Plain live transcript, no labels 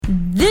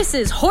This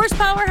is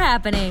Horsepower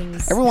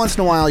Happenings. Every once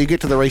in a while, you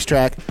get to the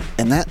racetrack,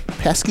 and that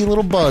pesky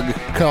little bug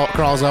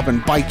crawls up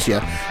and bites you,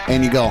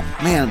 and you go,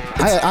 "Man,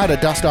 I ought to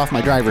dust off my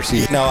driver's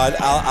seat." No,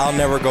 I'll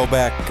never go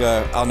back.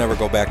 I'll never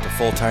go back to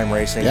full-time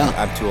racing. Yeah.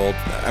 I'm too old.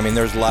 I mean,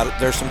 there's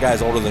some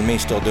guys older than me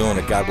still doing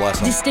it. God bless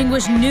them.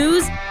 Distinguished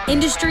news,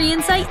 industry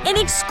insight, and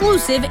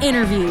exclusive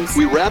interviews.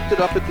 We wrapped it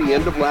up at the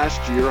end of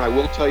last year. I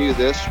will tell you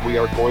this: we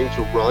are going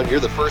to run. You're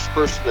the first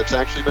person that's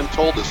actually been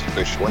told this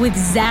officially. With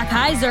Zach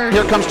Heiser.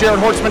 Here comes Jared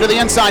Horseman to the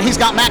inside. He's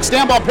got Max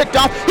Stambaugh picked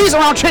off. He's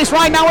around Chase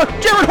Ridenauer.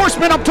 Jared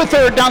Horseman up to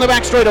third down the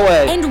back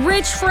straightaway. And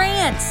Rich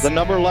France. The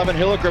number 11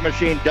 Hilliker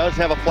machine does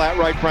have a flat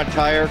right front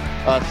tire,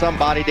 some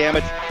body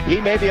damage. He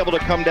may be able to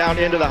come down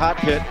into the hot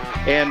pit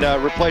and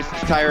replace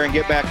his tire and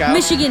get back out.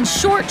 Michigan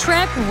Short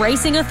Track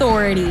Racing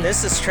Authority.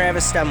 This is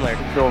Travis Stemler.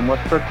 Going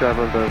West Truck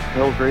Driver of the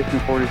Hills Racing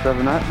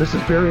 47. This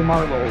is Barry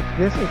Marlowe.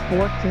 This is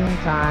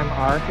 14-time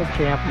ARCA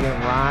champion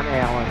Ron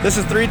Allen. This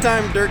is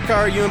 3-time dirt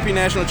car UMP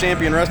national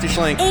champion Rusty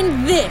Schlenk.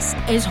 And this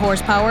is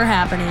Horsepower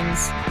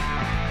Happenings.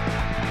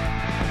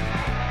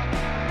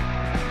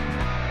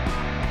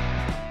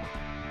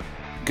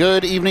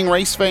 Good evening,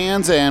 race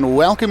fans, and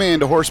welcome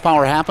into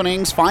Horsepower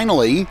Happenings.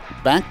 Finally,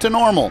 back to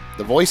normal.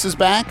 The voice is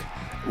back.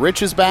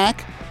 Rich is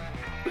back.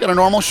 We got a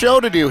normal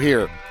show to do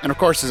here. And of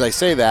course, as I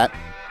say that,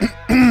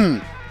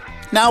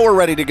 now we're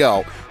ready to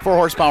go for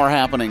Horsepower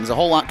Happenings. A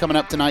whole lot coming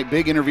up tonight,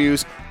 big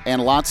interviews,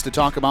 and lots to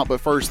talk about. But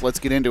first, let's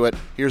get into it.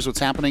 Here's what's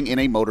happening in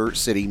a Motor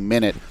City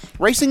Minute.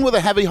 Racing with a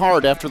heavy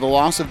heart after the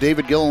loss of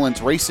David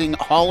Gilliland's racing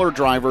hauler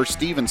driver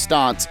Steven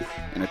Stotts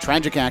in a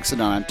tragic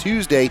accident on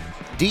Tuesday,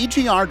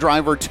 DGR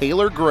driver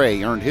Taylor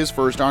Gray earned his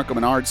first ARCA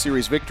Menard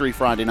Series victory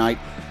Friday night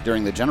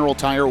during the General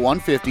Tire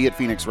 150 at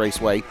Phoenix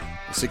Raceway.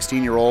 The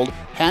 16-year-old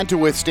had to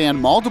withstand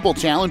multiple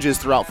challenges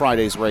throughout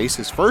Friday's race.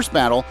 His first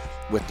battle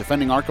with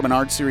defending ARCA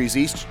Menard Series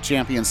East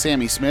champion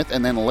Sammy Smith,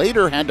 and then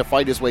later had to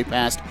fight his way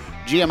past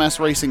GMS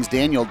Racing's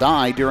Daniel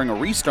Dye during a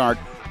restart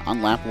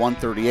on lap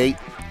 138.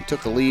 He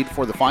took the lead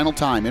for the final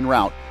time en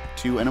route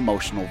to an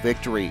emotional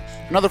victory.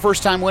 Another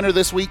first-time winner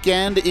this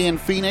weekend in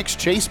Phoenix,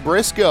 Chase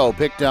Briscoe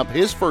picked up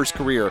his first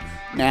career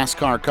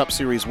NASCAR Cup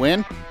Series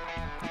win.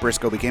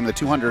 Briscoe became the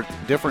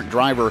 200th different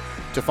driver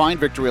to find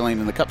victory lane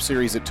in the Cup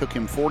Series. It took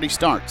him 40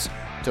 starts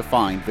to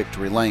find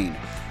victory lane.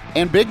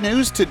 And big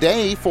news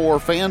today for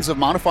fans of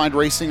modified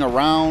racing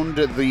around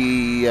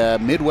the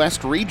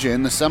Midwest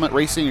region. The Summit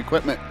Racing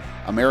Equipment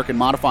American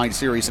Modified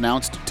Series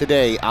announced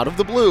today, out of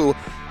the blue,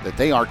 that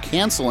they are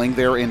canceling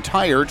their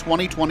entire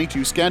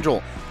 2022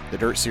 schedule. The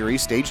Dirt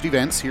Series staged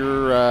events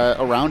here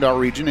around our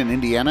region in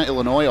Indiana,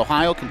 Illinois,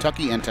 Ohio,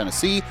 Kentucky, and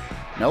Tennessee.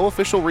 No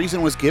official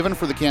reason was given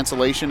for the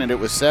cancellation, and it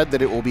was said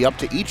that it will be up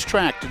to each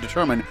track to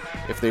determine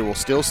if they will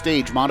still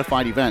stage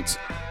modified events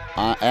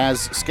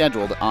as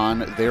scheduled on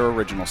their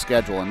original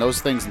schedule. And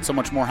those things and so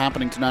much more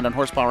happening tonight on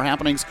Horsepower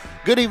Happenings.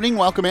 Good evening,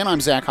 welcome in.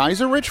 I'm Zach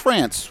Heiser. Rich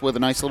France, with a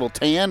nice little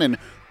tan and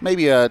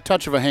maybe a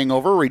touch of a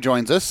hangover,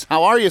 rejoins us.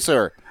 How are you,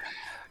 sir?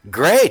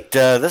 Great.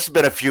 This has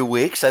been a few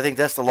weeks. I think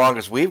that's the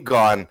longest we've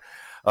gone.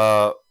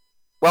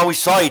 Well, we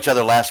saw each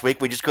other last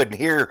week. We just couldn't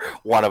hear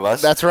one of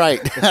us. That's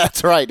right.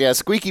 That's right. Yeah,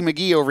 Squeaky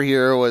McGee over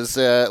here was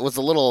a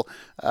little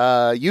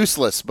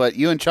useless, but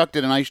you and Chuck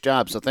did a nice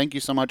job. So thank you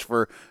so much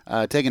for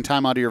taking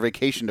time out of your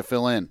vacation to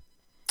fill in.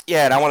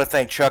 Yeah, and I want to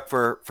thank Chuck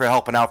for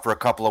helping out for a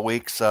couple of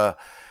weeks. I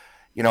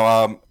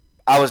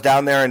was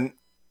down there, and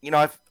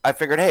I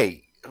figured,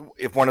 hey,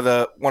 if one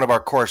of our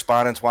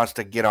correspondents wants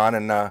to get on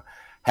and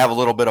have a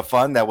little bit of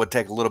fun, that would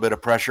take a little bit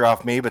of pressure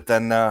off me. But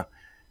then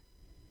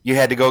you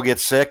had to go get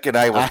sick, and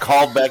I was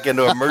called back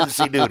into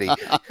emergency duty.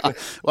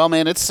 Well,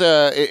 man, it's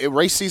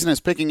race season is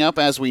picking up,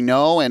 as we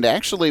know, and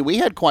actually we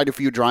had quite a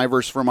few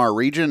drivers from our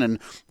region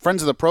and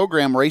friends of the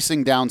program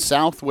racing down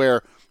south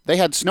where they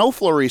had snow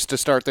flurries to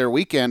start their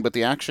weekend, but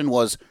the action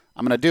was,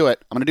 I'm going to do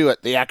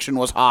it. The action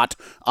was hot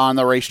on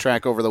the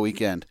racetrack over the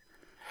weekend.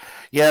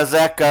 Yeah,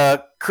 Zach,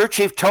 crew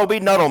chief Toby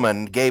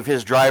Nuttleman gave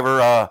his driver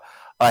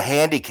a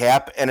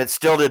handicap, and it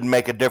still didn't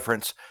make a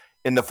difference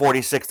in the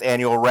 46th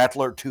annual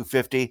Rattler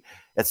 250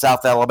 at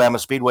South Alabama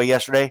Speedway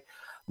yesterday.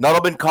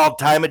 Nuttleman called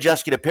Ty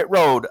Majeski to pit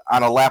road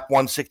on a lap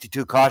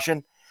 162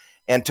 caution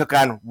and took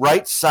on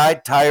right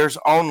side tires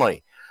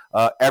only.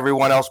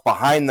 Everyone else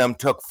behind them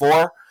took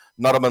 4.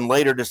 Nuttleman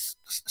later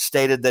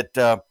stated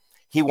that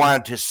he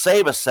wanted to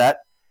save a set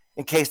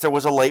in case there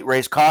was a late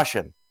race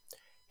caution.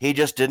 He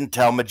just didn't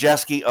tell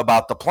Majeski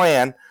about the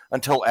plan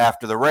until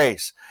after the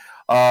race.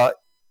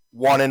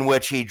 One in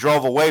which he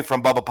drove away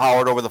from Bubba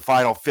Pollard over the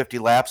final 50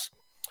 laps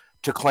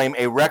to claim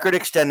a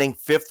record-extending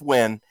 5th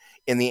win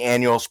in the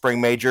annual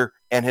Spring Major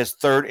and his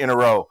 3rd in a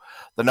row.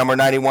 The number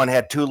 91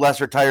 had 2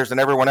 lesser tires than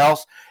everyone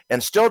else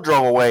and still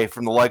drove away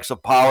from the likes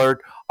of Pollard,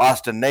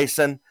 Austin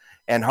Nason,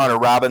 and Hunter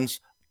Robbins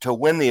to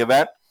win the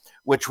event,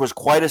 which was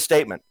quite a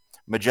statement.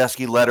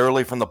 Majeski led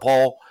early from the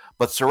pole,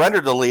 but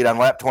surrendered the lead on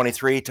lap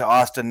 23 to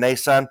Austin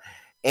Nason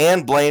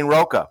and Blaine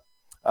Roca.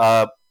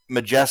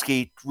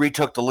 Majeski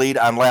retook the lead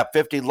on lap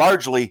 50,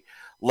 largely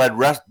led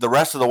the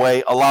rest of the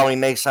way, allowing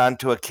Nason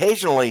to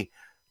occasionally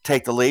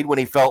take the lead when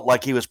he felt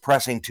like he was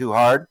pressing too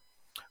hard.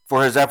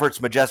 For his efforts,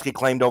 Majeski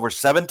claimed over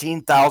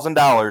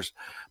 $17,000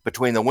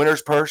 between the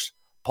winner's purse,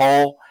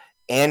 pole,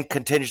 and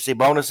contingency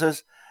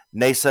bonuses.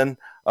 Nason,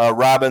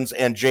 Robbins,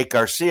 and Jake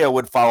Garcia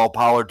would follow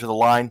Pollard to the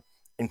line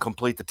and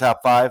complete the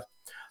top 5.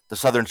 The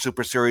Southern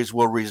Super Series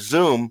will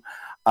resume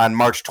on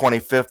March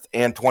 25th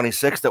and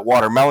 26th at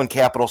Watermelon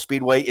Capital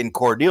Speedway in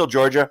Cordele,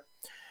 Georgia.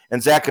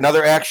 And Zach,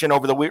 another action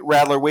over the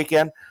Rattler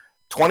weekend.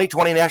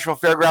 2020 National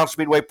Fairgrounds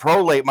Speedway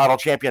Pro Late Model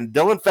Champion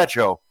Dylan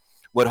Fetcho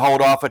would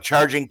hold off a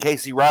charging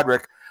Casey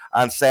Roderick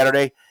on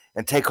Saturday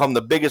and take home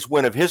the biggest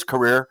win of his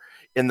career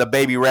in the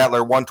Baby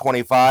Rattler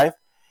 125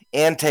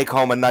 and take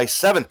home a nice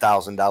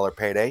 $7,000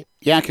 payday.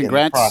 Yeah,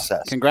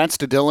 congrats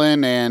to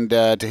Dylan and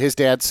to his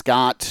dad,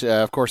 Scott.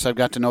 Of course, I've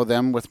got to know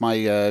them with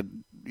my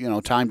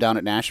time down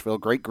at Nashville.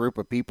 Great group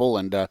of people,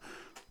 and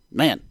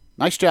man,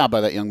 nice job by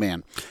that young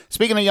man.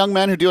 Speaking of young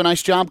men who do a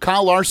nice job,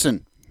 Kyle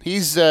Larson.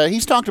 He's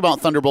talked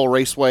about Thunderbolt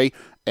Raceway,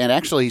 and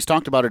actually he's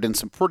talked about it in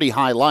some pretty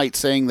high light,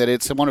 saying that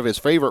it's one of his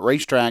favorite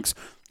racetracks,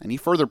 and he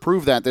further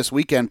proved that this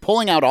weekend,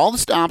 pulling out all the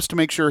stops to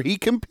make sure he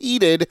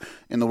competed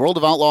in the World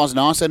of Outlaws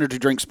NOS Energy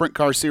Drink Sprint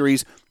Car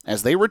Series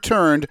as they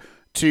returned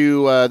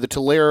to the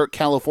Tulare,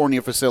 California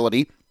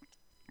facility.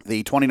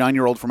 The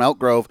 29-year-old from Elk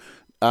Grove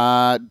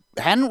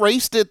hadn't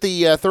raced at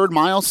the third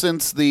mile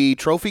since the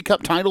Trophy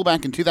Cup title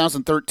back in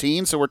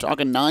 2013, so we're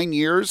talking 9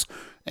 years,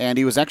 and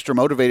he was extra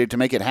motivated to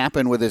make it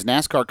happen with his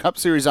NASCAR Cup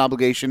Series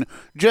obligation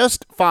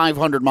just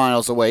 500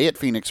 miles away at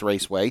Phoenix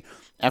Raceway.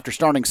 After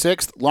starting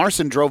 6th,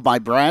 Larson drove by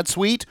Brad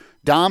Sweet,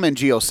 Dom and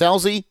Gio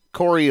Scelzi,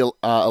 Corey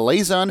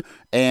Alazon,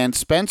 and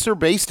Spencer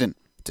Baston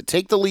to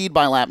take the lead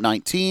by lap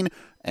 19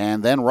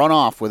 and then run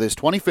off with his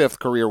 25th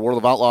career World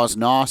of Outlaws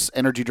NOS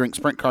Energy Drink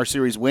Sprint Car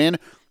Series win.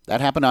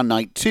 That happened on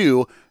night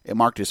 2. It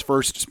marked his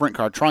first sprint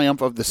car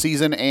triumph of the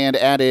season and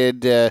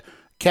added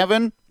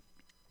Kevin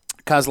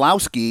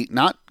Kozlowski,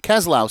 not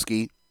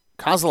Keselowski,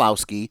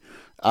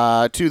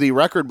 to the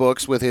record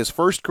books with his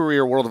first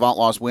career World of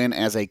Outlaws win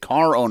as a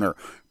car owner.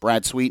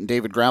 Brad Sweet and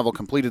David Gravel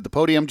completed the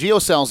podium. Gio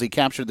Scelzi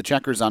captured the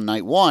checkers on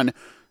night 1.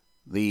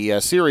 The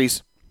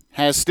series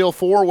has still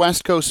 4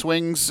 West Coast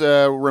swings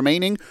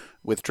remaining,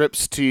 with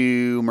trips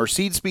to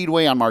Mercedes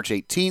Speedway on March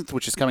 18th,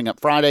 which is coming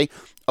up Friday,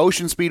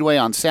 Ocean Speedway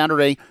on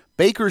Saturday,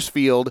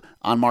 Bakersfield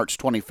on March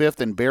 25th,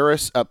 and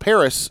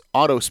Paris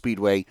Auto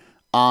Speedway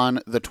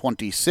on the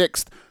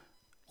 26th.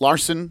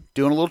 Larson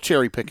doing a little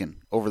cherry picking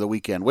over the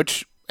weekend,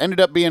 which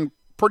ended up being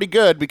pretty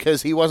good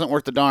because he wasn't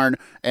worth the darn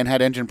and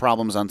had engine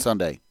problems on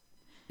Sunday.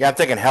 Yeah, I'm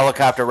thinking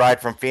helicopter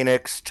ride from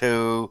Phoenix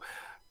to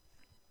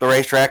the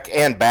racetrack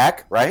and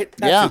back, right?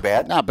 Not too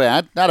bad. Not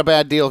bad. Not a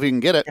bad deal if you can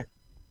get it.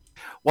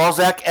 Well,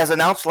 Zach, as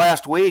announced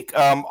last week,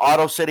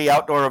 Auto City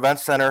Outdoor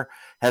Events Center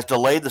has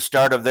delayed the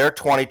start of their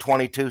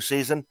 2022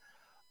 season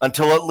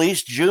until at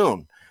least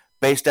June,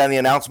 based on the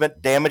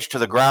announcement damage to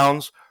the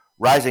grounds,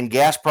 rising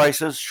gas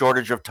prices,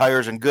 shortage of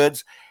tires and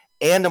goods,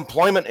 and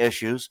employment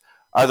issues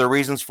are the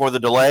reasons for the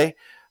delay.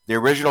 The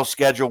original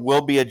schedule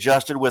will be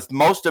adjusted, with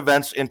most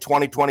events in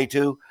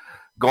 2022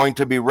 going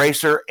to be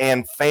racer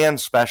and fan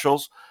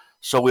specials,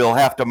 so we'll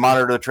have to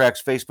monitor the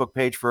track's Facebook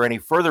page for any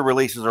further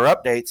releases or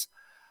updates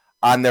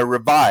on their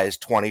revised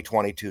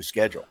 2022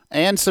 schedule.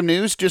 And some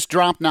news just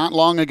dropped not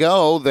long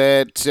ago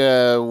that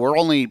we're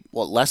only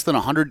less than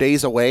 100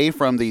 days away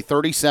from the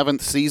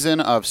 37th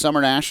season of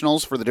Summer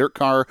Nationals for the Dirt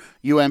Car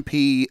UMP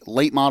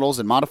late models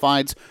and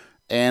modifieds.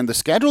 And the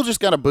schedule just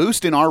got a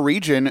boost in our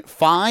region.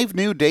 5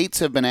 new dates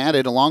have been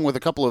added, along with a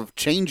couple of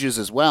changes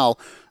as well.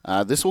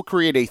 This will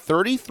create a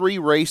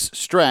 33-race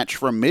stretch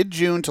from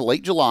mid-June to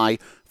late July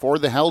for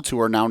the Hell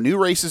Tour. Now, new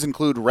races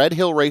include Red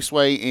Hill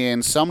Raceway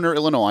in Sumner,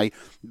 Illinois,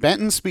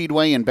 Benton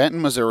Speedway in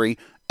Benton, Missouri,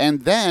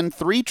 and then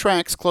 3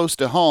 tracks close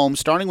to home,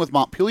 starting with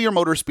Montpelier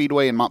Motor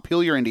Speedway in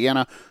Montpelier,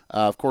 Indiana.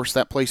 Of course,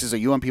 that place is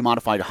a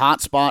UMP-modified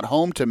hotspot,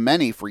 home to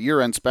many for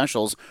year-end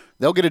specials.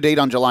 They'll get a date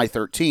on July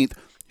 13th.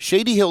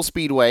 Shady Hill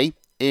Speedway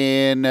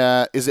in,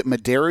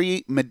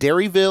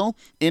 Maderryville,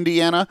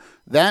 Indiana.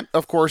 That,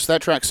 of course,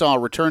 that track saw a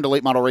return to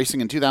late model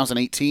racing in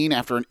 2018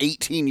 after an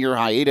 18-year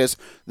hiatus.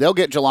 They'll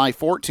get July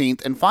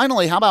 14th. And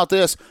finally, how about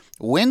this?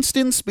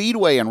 Winston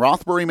Speedway in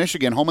Rothbury,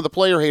 Michigan, home of the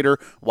Player Hater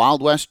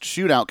Wild West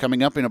Shootout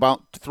coming up in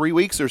about 3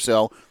 weeks or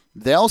so.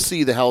 They'll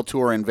see the Hell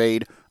Tour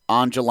invade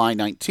on July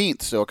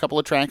 19th. So a couple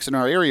of tracks in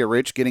our area,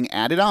 Rich, getting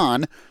added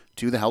on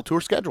to the Hell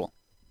Tour schedule.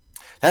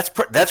 That's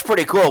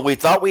pretty cool. We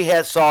thought we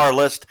saw our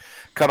list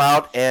come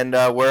out and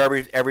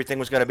where everything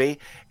was going to be.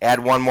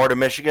 Add one more to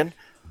Michigan.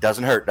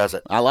 Doesn't hurt, does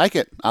it? I like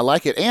it.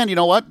 And you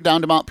know what?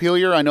 Down to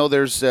Montpelier, I know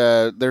there's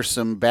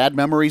some bad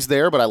memories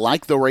there, but I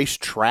like the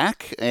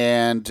racetrack.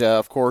 And,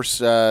 of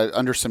course,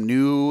 under some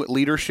new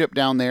leadership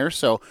down there.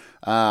 So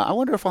I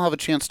wonder if I'll have a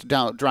chance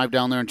to drive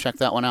down there and check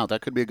that one out.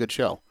 That could be a good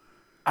show.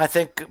 I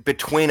think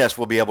between us,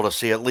 we'll be able to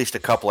see at least a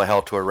couple of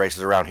Hell Tour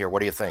races around here. What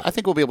do you think? I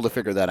think we'll be able to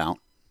figure that out.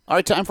 All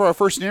right, time for our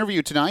first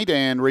interview tonight,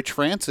 and Rich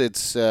France,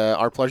 it's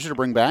our pleasure to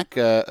bring back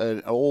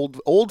an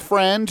old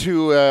friend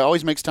who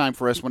always makes time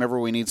for us whenever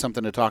we need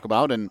something to talk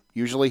about, and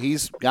usually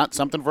he's got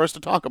something for us to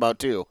talk about,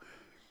 too.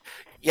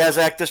 Yeah,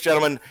 Zach, this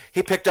gentleman,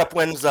 he picked up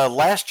wins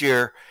last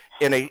year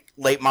in a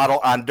late model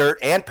on dirt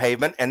and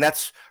pavement, and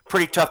that's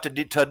pretty tough to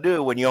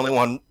do when you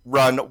only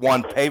run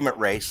one pavement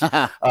race.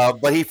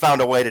 But he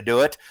found a way to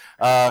do it.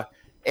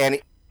 And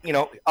we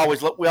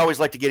always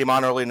like to get him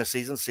on early in the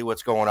season, see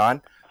what's going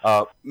on.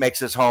 Makes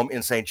his home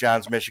in St.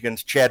 John's, Michigan.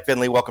 Chad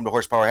Finley, welcome to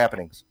Horsepower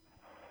Happenings.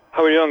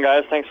 How are you doing,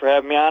 guys? Thanks for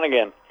having me on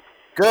again.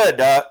 Good.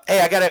 Hey,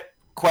 I got a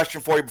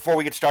question for you before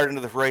we get started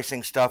into the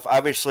racing stuff.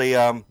 Obviously,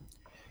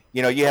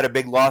 you had a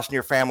big loss in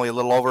your family a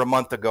little over a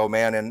month ago,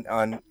 man,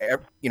 and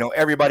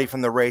everybody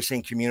from the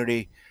racing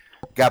community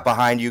got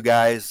behind you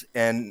guys,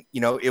 and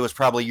it was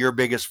probably your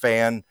biggest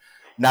fan,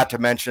 not to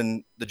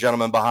mention the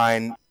gentleman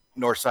behind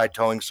Northside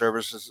Towing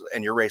Services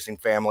and your racing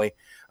family,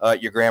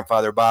 your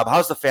grandfather Bob.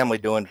 How's the family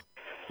doing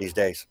these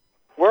days?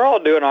 We're all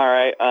doing all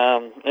right.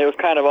 It was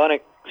kind of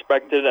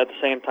unexpected. At the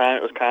same time,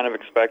 it was kind of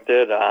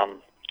expected.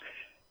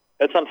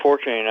 It's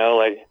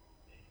unfortunate,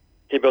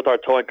 he built our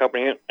towing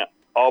company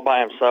all by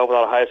himself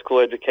without a high school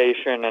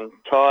education and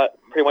taught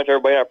pretty much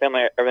everybody in our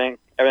family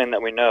everything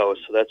that we know.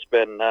 So that's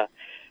been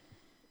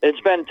it's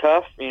been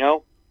tough.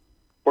 We're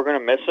going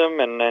to miss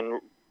him, and then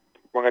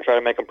we're going to try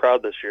to make him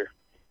proud this year.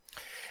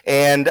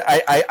 And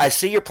I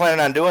see you're planning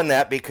on doing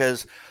that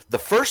because the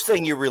first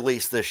thing you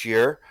released this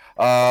year,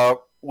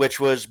 which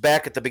was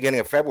back at the beginning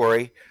of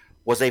February,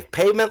 was a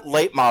pavement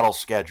late model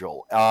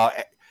schedule.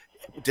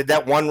 Did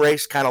that one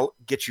race kind of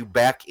get you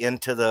back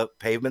into the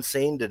pavement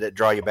scene? Did it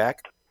draw you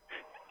back?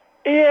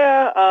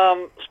 Yeah,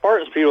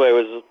 Spartan Speedway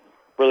was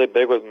really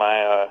big with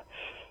my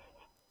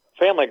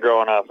family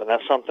growing up, and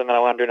that's something that I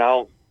want to do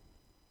now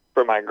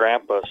for my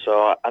grandpa.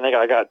 So I think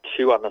I got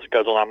 2 on the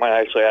schedule, and I might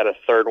actually add a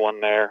 3rd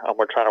one there.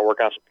 We're trying to work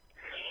on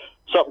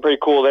something pretty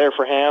cool there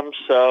for him.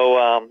 So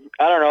I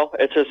don't know.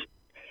 It's just,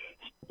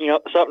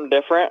 something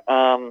different.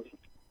 I'm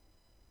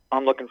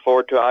looking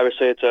forward to it.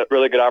 Obviously, it's a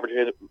really good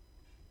opportunity,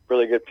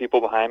 really good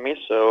people behind me.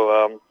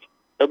 So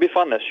it'll be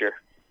fun this year.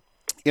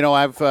 We've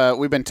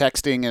been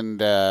texting,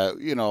 and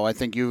I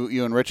think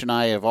you and Rich and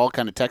I have all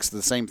kind of texted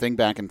the same thing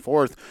back and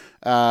forth.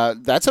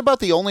 That's about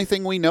the only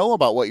thing we know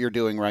about what you're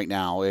doing right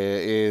now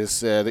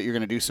is that you're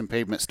going to do some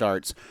pavement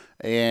starts.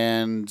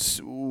 And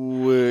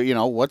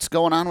what's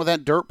going on with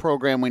that dirt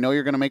program? We know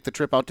you're going to make the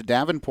trip out to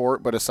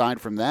Davenport, but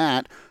aside from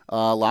that,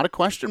 a lot of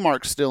question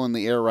marks still in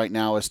the air right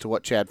now as to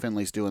what Chad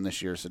Finley's doing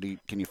this year. So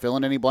can you fill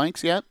in any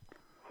blanks yet?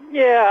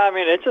 Yeah,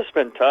 it's just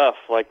been tough.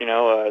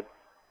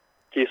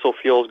 Diesel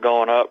fuel's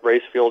going up,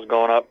 race fuel's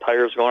going up,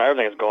 tires going up,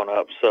 everything's going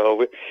up.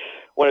 So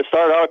when it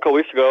started out a couple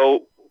weeks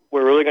ago, we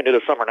were really going to do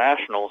the Summer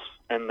Nationals,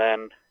 and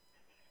then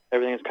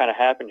everything's kind of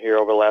happened here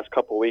over the last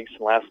couple of weeks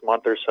and last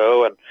month or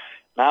so, and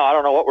now I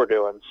don't know what we're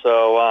doing.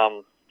 So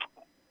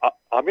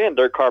I'll be in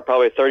dirt car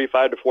probably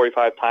 35 to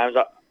 45 times.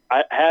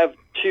 I have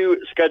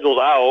 2 schedules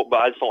out, but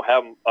I just don't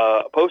have them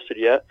posted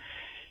yet.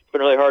 It's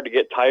been really hard to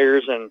get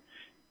tires and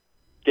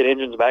get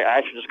engines back. I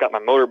actually just got my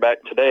motor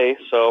back today,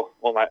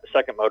 my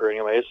second motor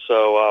anyways.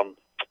 So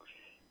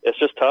it's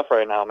just tough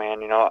right now,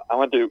 man. I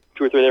went to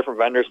 2 or 3 different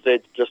vendors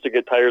today just to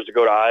get tires to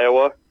go to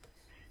Iowa.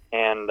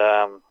 And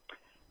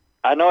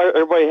I know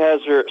everybody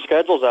has their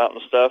schedules out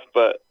and stuff,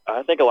 but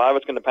I think a lot of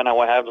it's going to depend on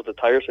what happens with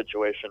the tire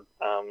situation.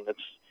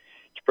 It's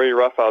pretty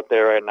rough out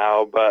there right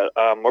now, but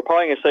we're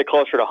probably going to stay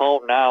closer to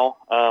home now.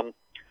 I don't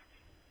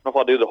know if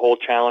I'll do the whole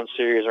challenge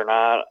series or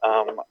not.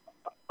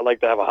 I like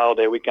to have a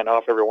holiday weekend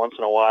off every once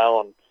in a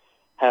while, and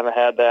haven't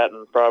had that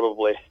in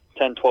probably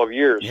 10, 12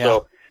 years. Yeah.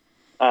 So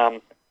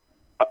I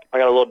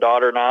got a little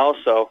daughter now.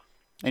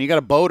 And you got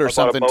a boat or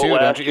something too,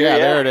 don't you? Yeah,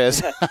 there it is.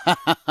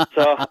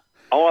 So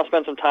I want to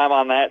spend some time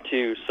on that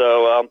too.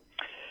 So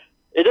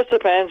it just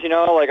depends, I'm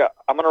going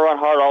to run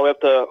hard all the way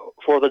up to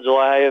 4th of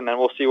July, and then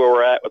we'll see where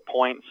we're at with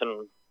points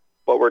and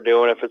what we're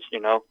doing, if it's,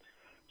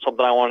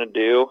 something I want to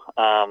do.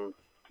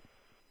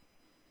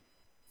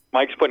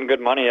 Mike's putting good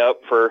money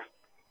up for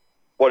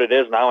what it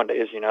is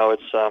nowadays.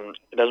 It's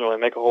it doesn't really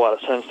make a whole lot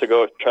of sense to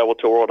go travel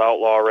to a World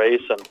Outlaw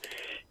race, and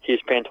he's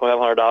paying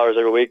 $2,500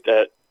 every week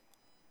at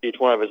each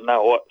one of his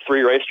now 3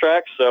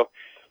 racetracks. So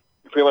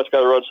you pretty much got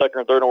to road 2nd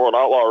or 3rd in a World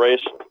Outlaw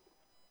race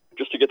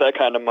just to get that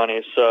kind of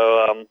money.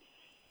 So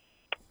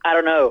I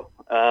don't know.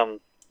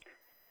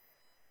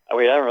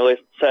 We haven't really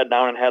sat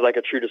down and had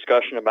a true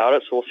discussion about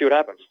it, so we'll see what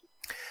happens.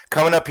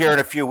 Coming up here in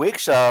a few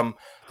weeks,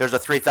 there's a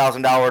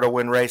 $3,000 to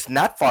win race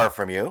not far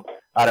from you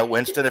out at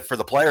Winston for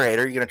the Player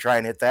Hater. You going to try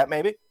and hit that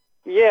maybe?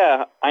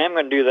 Yeah, I am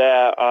going to do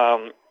that.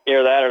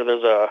 Either that or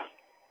there's a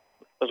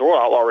World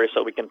Outlaw race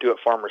that we can do at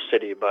Farmer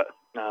City. But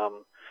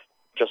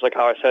just like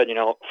how I said,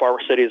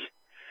 Farmer City's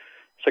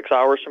 6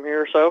 hours from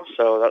here or so.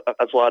 So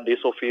that's a lot of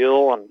diesel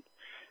fuel, and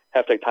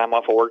have to take time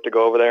off of work to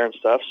go over there and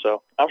stuff.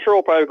 So I'm sure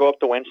we'll probably go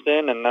up to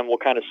Winston, and then we'll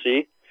kind of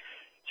see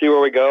where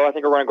we go. I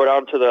think we're going to go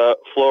down to the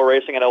Flow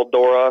Racing at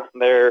Eldora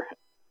there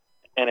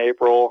in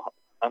April.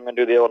 I'm going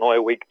to do the Illinois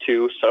week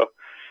 2. So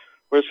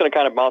we're just going to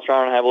kind of bounce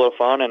around and have a little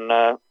fun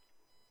and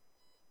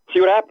see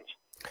what happens.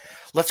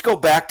 Let's go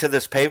back to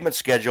this pavement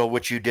schedule,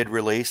 which you did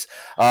release.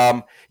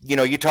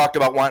 You talked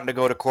about wanting to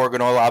go to Corgan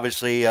Oil.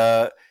 Obviously,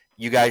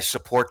 you guys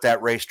support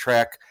that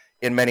racetrack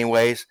in many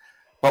ways.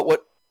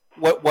 But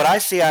what I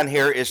see on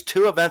here is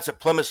 2 events at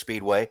Plymouth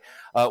Speedway.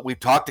 We've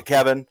talked to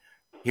Kevin.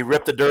 He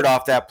ripped the dirt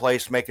off that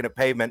place, making a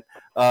pavement.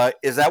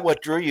 Is that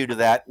what drew you to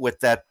that with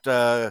that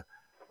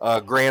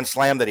Grand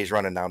Slam that he's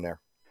running down there?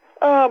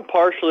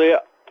 Partially.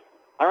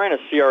 I ran a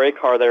CRA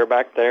car there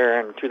back there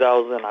in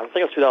 2000. I think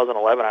it was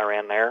 2011 I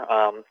ran there.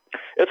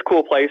 It's a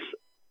cool place.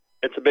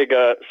 It's a big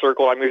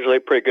circle. I'm usually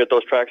pretty good at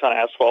those tracks on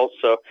asphalt.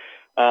 So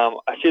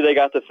I see they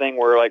got the thing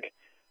where, like,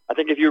 I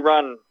think if you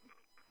run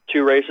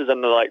 2 races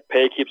and the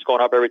pay keeps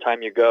going up every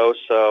time you go.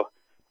 So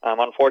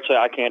unfortunately,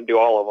 I can't do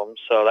all of them.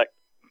 So that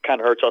kind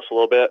of hurts us a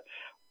little bit.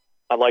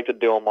 I'd like to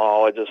do them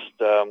all. I just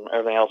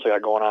everything else I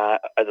got going on,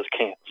 I just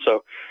can't.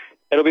 So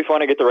it'll be fun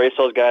to get to race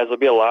those guys. There'll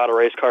be a lot of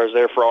race cars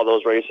there for all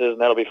those races, and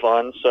that'll be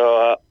fun.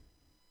 So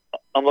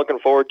I'm looking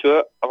forward to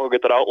it. I'm going to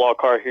get that Outlaw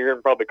car here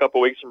in probably a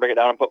couple of weeks and bring it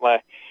down and put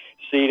my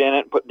seat in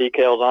it, put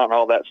decals on it and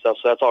all that stuff.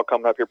 So that's all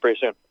coming up here pretty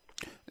soon.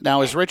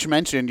 Now, as Rich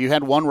mentioned, you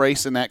had 1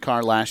 race in that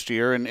car last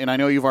year, and I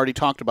know you've already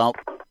talked about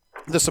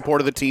the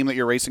support of the team that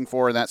you're racing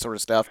for and that sort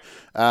of stuff.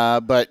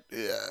 But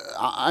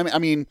I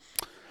mean,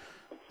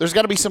 there's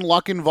got to be some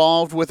luck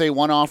involved with a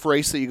one-off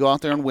race that you go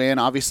out there and win.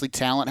 Obviously,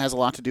 talent has a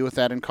lot to do with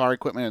that in car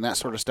equipment and that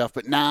sort of stuff.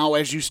 But now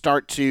as you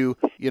start to,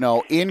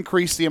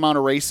 increase the amount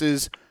of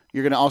races,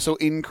 you're going to also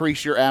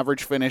increase your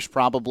average finish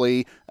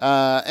probably.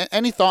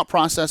 Any thought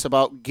process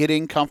about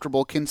getting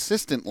comfortable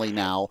consistently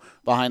now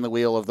behind the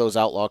wheel of those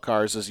Outlaw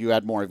cars as you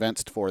add more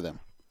events for them?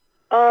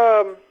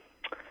 I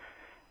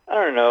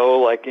don't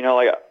know. I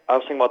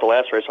was thinking about the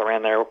last race I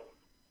ran there,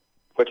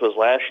 which was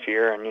last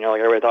year, and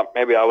everybody thought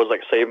maybe I was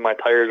saving my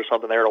tires or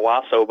something there at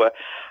Owasso, but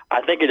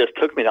I think it just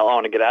took me that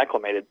long to get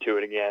acclimated to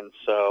it again.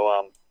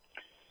 So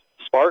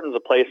Spartan's a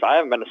place I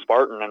haven't been to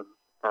Spartan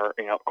or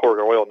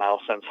Corrigan Oil now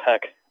since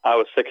I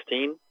was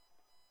 16,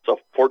 so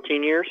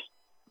 14 years.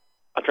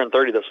 I turned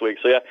 30 this week,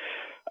 so yeah,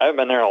 I haven't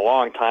been there in a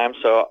long time.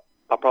 So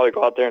I'll probably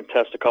go out there and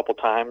test a couple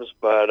times,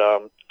 but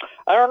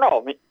I don't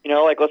know.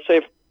 Let's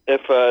say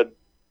if a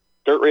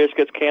dirt race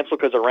gets canceled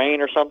because of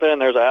rain or something,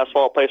 and there's an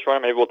asphalt place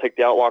running, maybe we'll take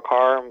the Outlaw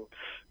car and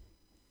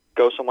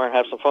go somewhere and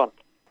have some fun.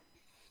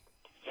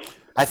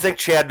 I think,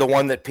 Chad, the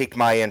one that piqued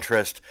my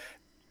interest,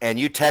 and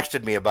you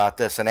texted me about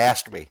this and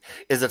asked me,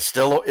 is it a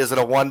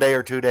 1-day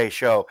or 2-day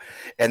show?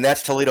 And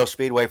that's Toledo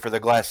Speedway for the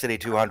Glass City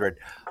 200.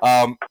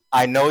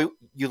 I know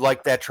you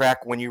liked that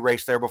track when you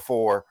raced there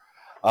before.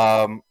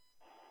 Probably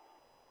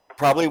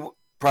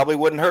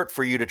wouldn't hurt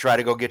for you to try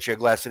to go get you a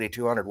Glass City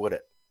 200, would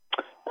it?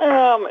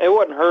 It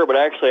wouldn't hurt, but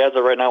actually, as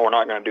of right now, we're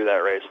not going to do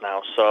that race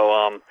now.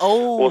 So,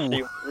 we'll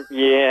see.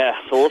 Yeah,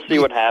 so we'll see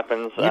what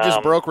happens. You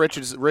just broke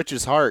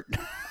Rich's heart.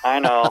 I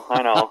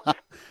know.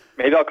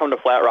 Maybe I'll come to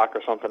Flat Rock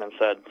or something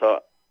instead. So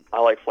I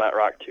like Flat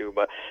Rock too.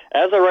 But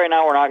as of right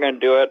now, we're not going to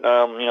do it.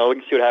 We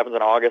can see what happens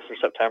in August or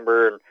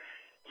September and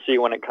see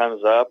when it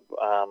comes up.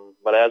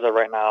 But as of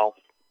right now,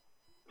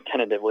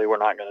 tentatively, we're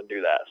not going to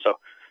do that. So,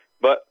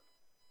 but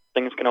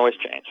things can always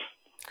change.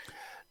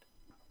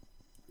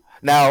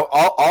 Now,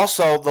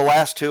 also the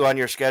last 2 on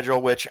your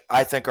schedule, which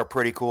I think are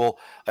pretty cool.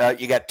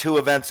 You got 2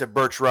 events at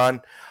Birch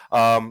Run.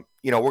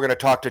 We're going to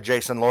talk to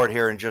Jason Lord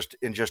here in just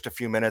a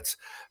few minutes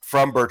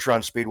from Birch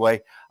Run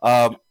Speedway.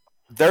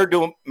 They're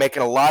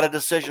making a lot of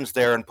decisions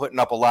there and putting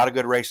up a lot of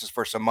good races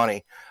for some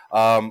money.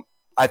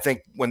 I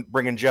think when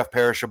bringing Jeff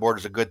Parrish aboard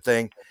is a good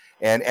thing,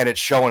 and it's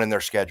showing in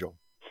their schedule.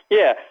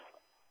 Yeah,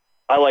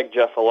 I like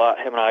Jeff a lot.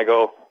 Him and I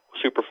go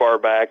super far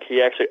back.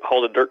 He actually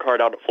hauled a dirt car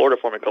down to Florida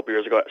for me a couple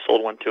years ago. I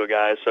sold one to a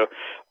guy. So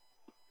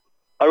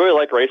I really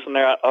like racing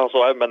there.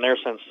 Also, I haven't been there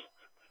since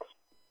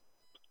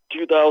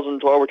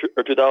 2012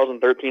 or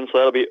 2013, so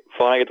that'll be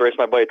fun. I get to race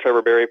my buddy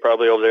Trevor Berry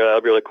probably over there. That'll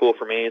be really cool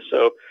for me.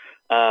 So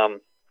I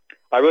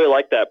really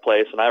like that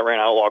place, and I ran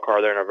an Outlaw car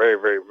there in a very,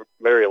 very,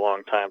 very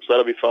long time. So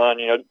that'll be fun,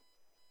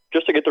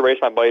 just to get to race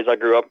my buddies I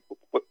grew up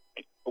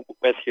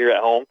with here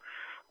at home.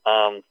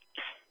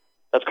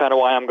 That's kind of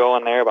why I'm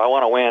going there, but I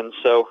want to win,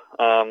 so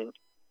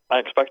I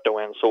expect to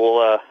win. So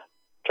we'll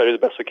try to do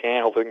the best we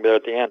can. Hopefully we can be there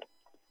at the end.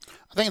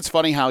 I think it's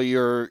funny how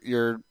you're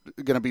going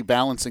to be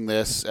balancing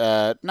this,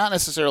 not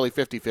necessarily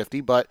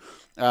 50-50, but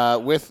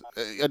with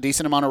a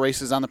decent amount of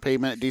races on the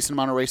pavement, a decent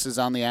amount of races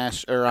on the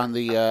ash or on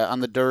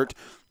the dirt.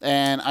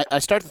 And I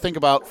start to think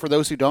about, for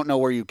those who don't know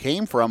where you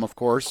came from, of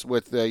course,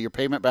 with your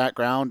pavement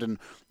background and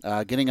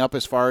getting up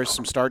as far as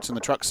some starts in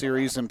the truck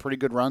series and pretty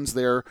good runs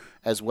there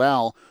as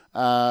well.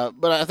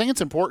 But I think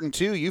it's important,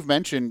 too. You've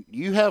mentioned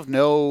you have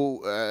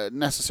no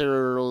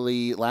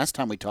necessarily, last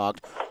time we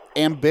talked,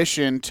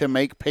 ambition to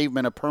make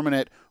pavement a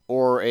permanent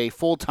or a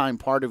full-time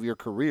part of your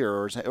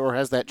career, or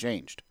has that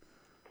changed?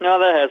 No,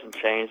 that hasn't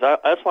changed. I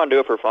just want to do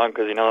it for fun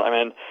because,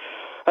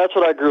 that's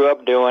what I grew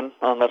up doing.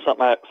 That's something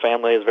my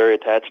family is very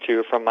attached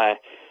to, from my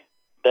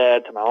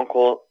dad to my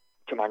uncle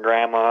to my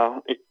grandma,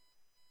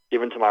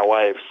 even to my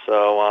wife.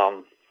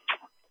 So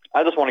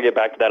I just want to get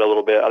back to that a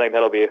little bit. I think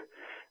it'd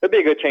be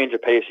a good change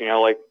of pace.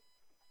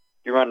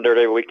 You run dirt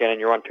every weekend and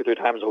you run 2-3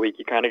 times a week.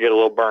 You kind of get a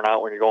little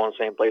burnout when you're going to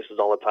the same places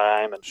all the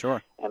time and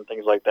sure, and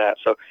things like that.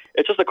 So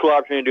it's just a cool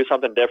opportunity to do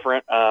something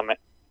different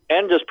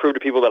and just prove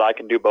to people that I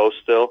can do both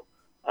still.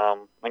 I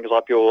think there's a lot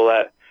of people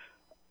that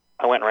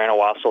I went and ran a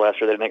Owasso last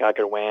year. They didn't think I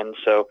could win.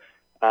 So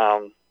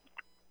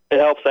it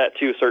helps that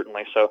too,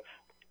 certainly. So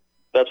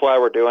that's why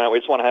we're doing it. We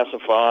just want to have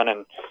some fun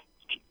and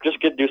just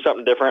get to do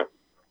something different.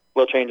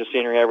 We'll change the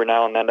scenery every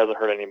now and then. Doesn't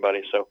hurt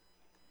anybody. So.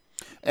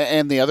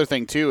 And the other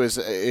thing too is,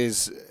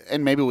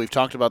 and maybe we've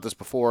talked about this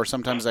before.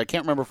 Sometimes I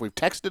can't remember if we've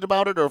texted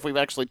about it or if we've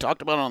actually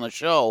talked about it on the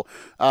show.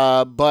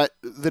 But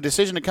the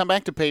decision to come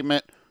back to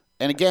pavement,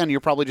 and again, you're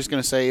probably just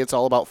going to say it's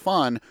all about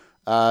fun.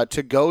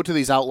 To go to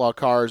these outlaw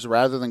cars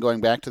rather than going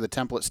back to the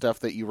template stuff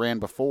that you ran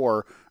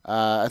before.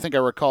 I think I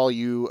recall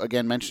you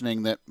again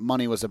mentioning that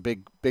money was a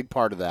big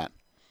part of that.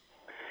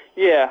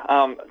 Yeah,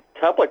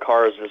 template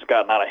cars has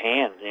gotten out of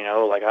hand.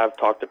 Like I've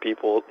talked to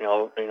people,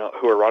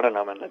 who are running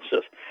them, and it's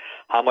just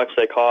how much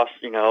they cost.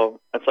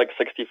 It's like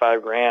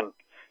 $65,000,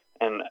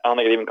 and I don't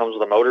think it even comes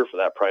with a motor for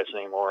that price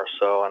anymore.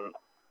 So, and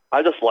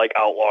I just like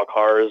outlaw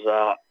cars.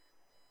 I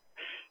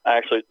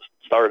actually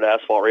started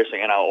asphalt racing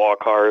in outlaw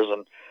cars,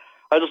 and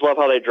I just love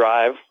how they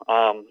drive.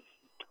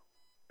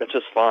 It's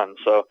just fun.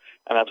 So,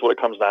 and that's what it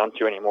comes down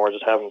to anymore,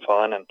 just having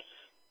fun and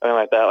everything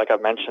like that, like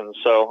I've mentioned.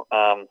 So,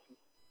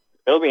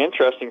 it'll be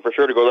interesting for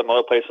sure to go to some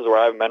other places where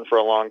I haven't been for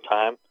a long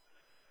time.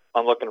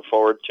 I'm looking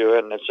forward to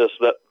it, and it's just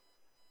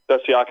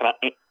that's the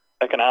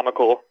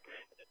economical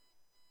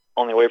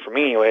only way for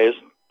me anyways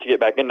to get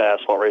back into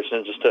asphalt racing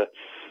is just to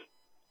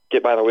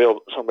get by the wheel of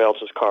somebody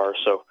else's car.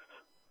 So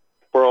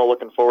we're all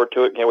looking forward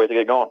to it. Can't wait to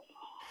get going.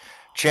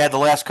 Chad, the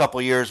last couple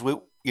of years, with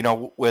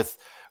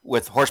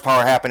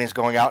Horsepower Happenings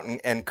going out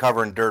and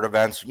covering dirt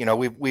events,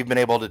 we've been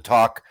able to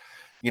talk,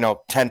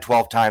 10,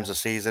 12 times a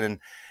season. And,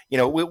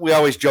 we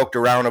always joked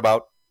around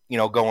about,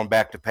 going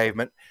back to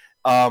pavement.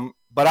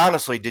 But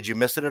honestly, did you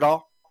miss it at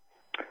all?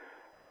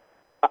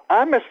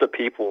 I miss the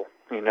people,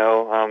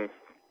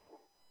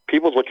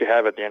 people's what you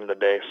have at the end of the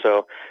day.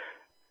 So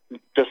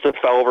just the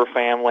Felver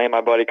family,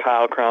 my buddy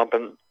Kyle Crump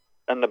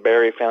and the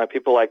Barry family,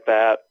 people like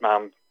that,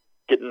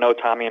 getting to know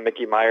Tommy and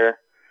Mickey Meyer.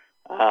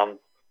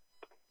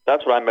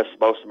 That's what I miss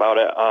most about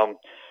it.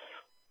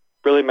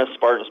 Really miss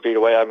Spartan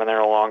Speedway. I've been there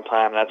a long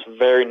time. That's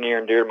very near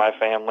and dear to my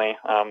family.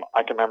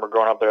 I can remember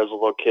growing up there as a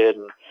little kid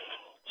and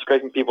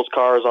scraping people's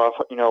cars off,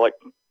 like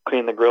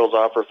cleaning the grills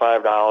off for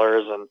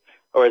 $5 and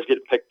always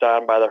getting picked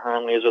on by the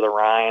Hernleys or the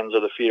Ryans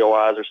or the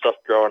Fedois or stuff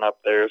growing up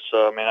there.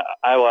 So,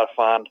 I have a lot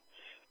of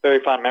very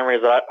fond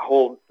memories that I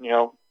hold,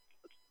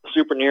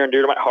 super near and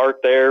dear to my heart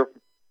there.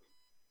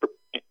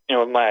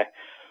 With my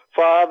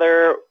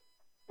father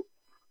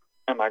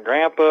and my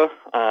grandpa.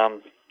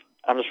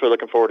 I'm just really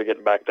looking forward to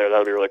getting back there. That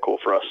would be really cool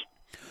for us.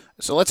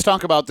 So let's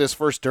talk about this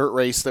first dirt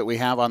race that we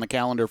have on the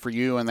calendar for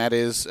you, and that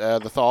is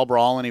the Thal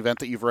Brawl, an event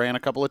that you've ran a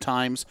couple of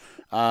times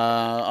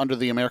under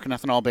the American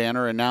Ethanol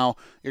banner, and now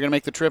you're going to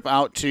make the trip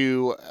out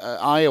to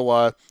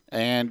Iowa,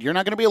 and you're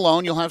not going to be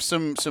alone. You'll have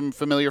some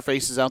familiar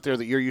faces out there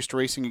that you're used to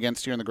racing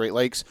against here in the Great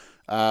Lakes.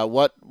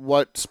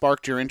 What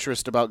sparked your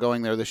interest about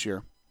going there this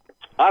year?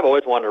 I've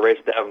always wanted to race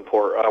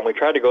Davenport. We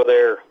tried to go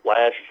there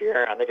last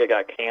year. I think it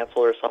got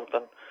canceled or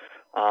something.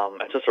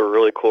 It's just a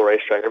really cool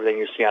racetrack. Everything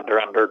you see on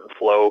dirt and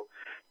flow,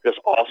 just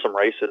awesome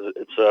races.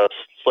 It's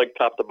slick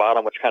top to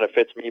bottom, which kind of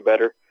fits me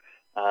better.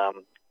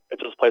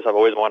 It's just a place I've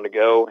always wanted to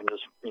go, and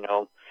just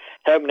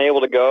haven't been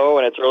able to go.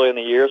 And it's early in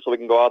the year, so we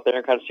can go out there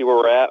and kind of see where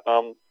we're at.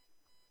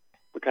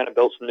 We kind of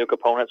built some new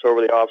components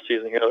over the off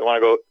season here. We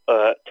want to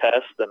go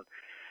test and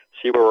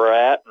see where we're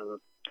at, and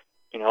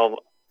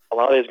a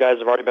lot of these guys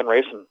have already been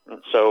racing,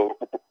 so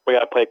we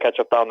got to play catch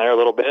up down there a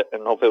little bit,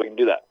 and hopefully we can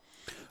do that.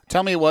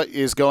 Tell me what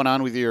is going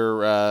on with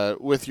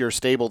your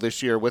stable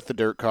this year with the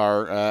dirt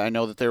car. I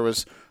know that there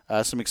was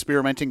some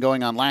experimenting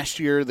going on last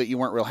year that you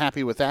weren't real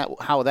happy with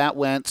how that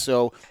went.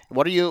 So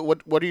what are your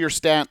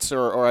stats,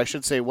 or I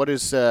should say, what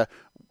are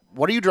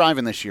you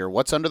driving this year?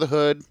 What's under the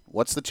hood?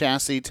 What's the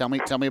chassis? Tell me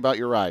about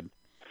your ride.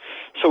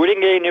 So we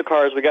didn't get any new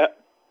cars. We got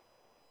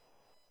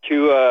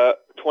two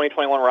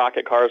 2021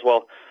 Rocket cars.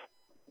 Well,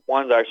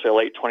 one's actually a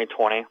late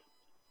 2020.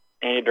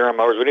 Andy Durham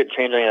motors. We didn't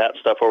change any of that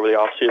stuff over the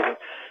off season.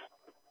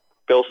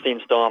 Bill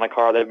Steen's still on the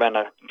car. They've been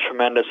a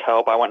tremendous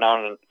help. I went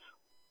down and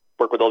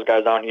worked with those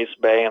guys down in East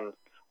Bay and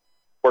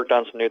worked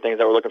on some new things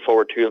that we're looking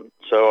forward to.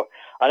 So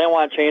I didn't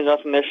want to change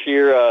nothing this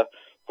year.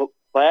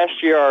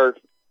 Last year, our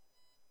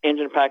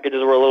engine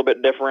packages were a little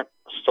bit different,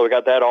 so we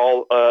got that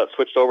all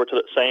switched over to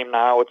the same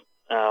now.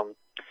 So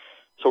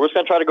we're just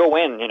going to try to go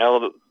win.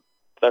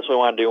 That's what we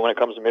want to do when it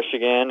comes to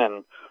Michigan,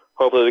 and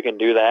hopefully we can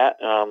do that.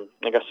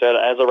 Like I said,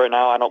 as of right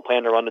now, I don't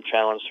plan to run the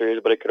Challenge Series,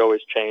 but it could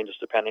always change just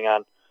depending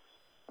on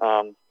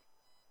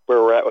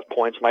where we're at with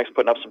points. Mike's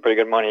putting up some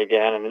pretty good money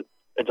again, and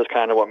it's just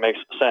kind of what makes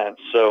sense.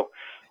 So,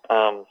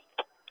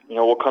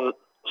 we'll come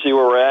see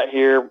where we're at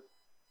here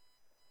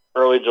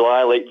early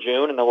July, late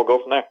June, and then we'll go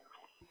from there.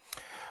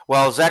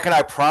 Well, Zach and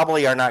I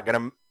probably are not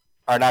going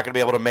to be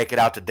able to make it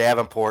out to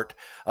Davenport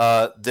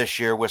this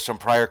year with some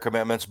prior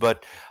commitments,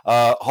 but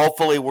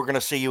hopefully we're going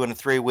to see you in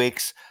 3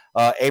 weeks,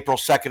 April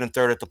 2nd and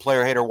 3rd at the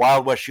Player Hater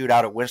Wild West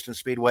Shootout at Winston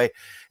Speedway.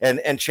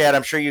 And Chad,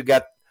 I'm sure you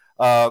got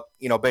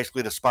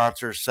basically the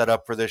sponsors set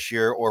up for this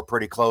year or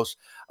pretty close.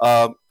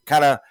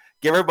 Kind of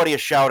give everybody a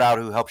shout out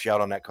who helps you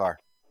out on that car.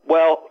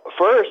 Well,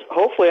 first,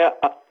 hopefully, I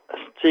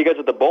see you guys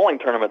at the bowling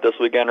tournament this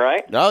weekend,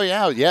 right? Oh,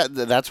 yeah,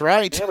 that's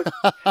right.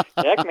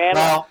 Heck, man.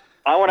 Well,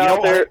 I went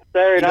out there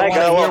Saturday night,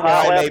 got a little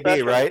hot lap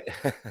session. Right?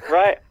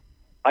 Right.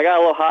 I got a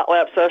little hot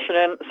lap session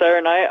in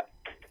Saturday night.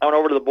 I went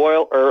over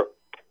to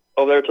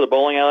over there to the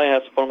bowling alley and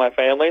had some fun with my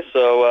family.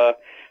 So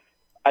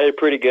I did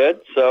pretty good.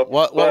 So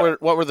what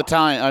were the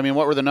time? I mean,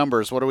 what were the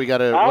numbers? What do we got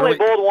to? I only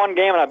bowled one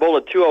game, and I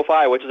bowled a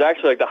 205, which is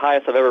actually like the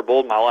highest I've ever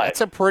bowled in my life.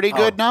 That's a pretty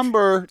good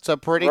number. It's a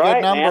pretty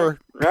good number. Man.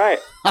 Right.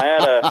 I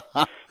had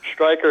a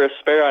striker, a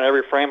spare on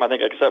every frame, I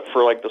think, except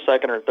for like the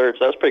second or third.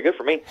 So that's pretty good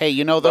for me. Hey,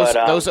 you know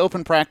those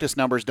open practice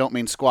numbers don't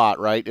mean squat,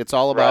 right? It's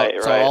all about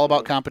all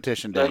about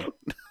competition day.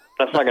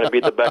 That's not going to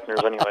beat the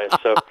Beckners anyway.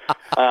 So,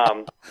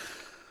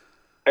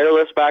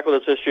 Airlift's back with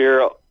us this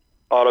year.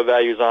 Auto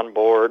Values on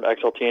board.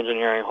 XLT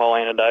Engineering, Hall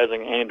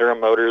Anodizing, Andy Durham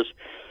Motors,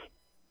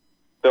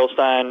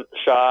 Bilstein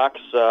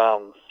Shocks,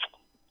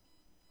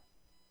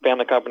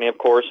 family company, of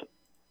course,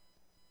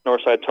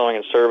 Northside Towing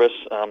and Service.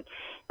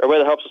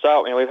 Everybody that helps us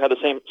out. We've had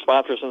the same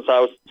sponsor since I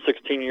was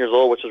 16 years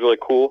old, which is really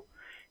cool.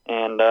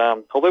 And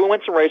hopefully we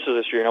win some races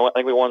this year. I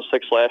think we won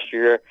 6 last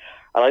year.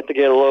 I'd like to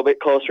get a little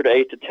bit closer to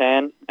 8 to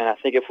 10, and I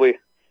think if we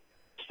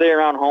stay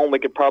around home, we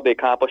could probably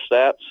accomplish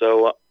that.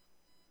 So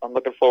I'm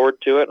looking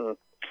forward to it, and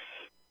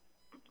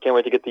can't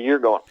wait to get the year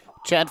going.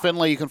 Chad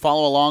Finley, you can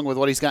follow along with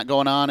what he's got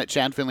going on at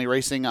Chad Finley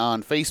Racing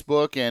on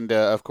Facebook, and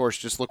of course,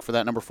 just look for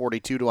that number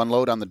 42 to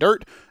unload on the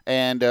dirt.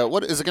 And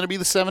what is it going to be,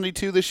 the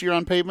 72 this year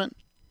on pavement?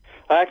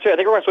 Actually, I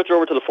think we're going to switch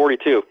over to the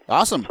 42.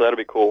 Awesome. So that'll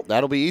be cool.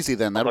 That'll be easy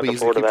then. That'll be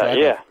easy to keep track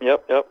of. Yeah,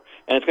 yep.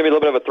 And it's going to be a little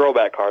bit of a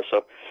throwback car,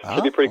 so it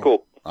should be pretty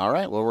cool. All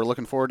right. Well, we're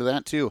looking forward to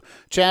that too.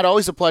 Chad,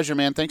 always a pleasure,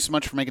 man. Thanks so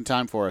much for making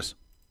time for us.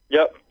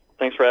 Yep.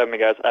 Thanks for having me,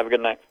 guys. Have a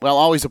good night. Well,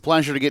 always a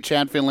pleasure to get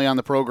Chad Finley on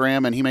the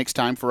program, and he makes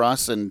time for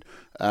us, and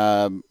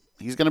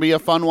he's going to be a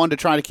fun one to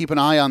try to keep an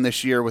eye on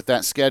this year with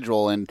that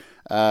schedule. And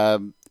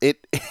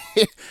it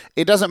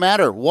doesn't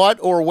matter what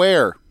or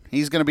where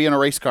he's going to be in a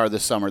race car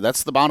this summer.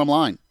 That's the bottom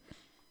line.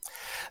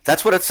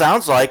 That's what it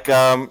sounds like.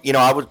 I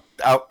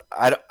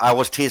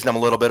was teasing him a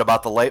little bit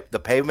about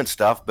the pavement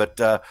stuff, but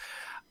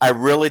I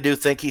really do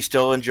think he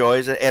still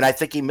enjoys it, and I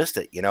think he missed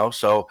it.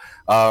 So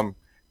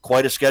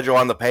quite a schedule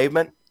on the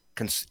pavement,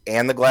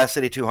 and the Glass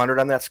City 200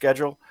 on that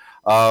schedule.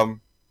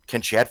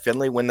 Can Chad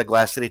Finley win the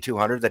Glass City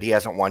 200 that he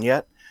hasn't won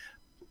yet?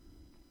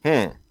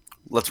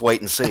 Let's wait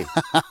and see.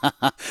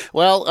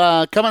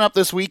 Well, coming up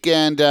this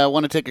weekend, I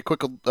want to take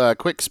a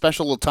quick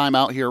special little time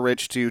out here,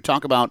 Rich, to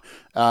talk about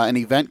an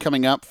event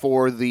coming up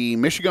for the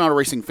Michigan Auto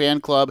Racing Fan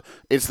Club.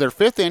 It's their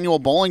 5th annual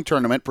bowling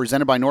tournament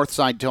presented by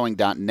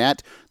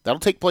NorthsideTowing.net. That'll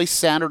take place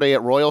Saturday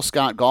at Royal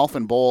Scott Golf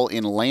and Bowl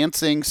in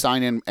Lansing.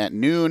 Sign in at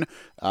noon.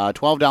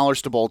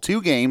 $12 to bowl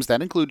 2 games.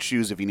 That includes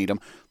shoes if you need them.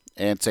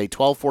 It's a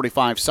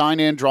 12:45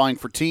 sign-in, drawing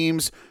for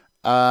teams.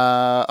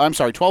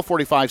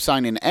 12:45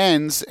 sign-in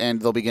ends,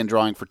 and they'll begin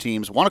drawing for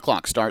teams. 1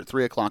 o'clock start,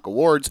 3 o'clock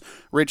awards.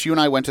 Rich, you and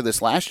I went to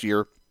this last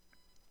year.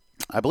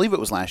 I believe it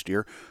was last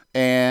year,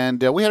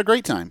 and we had a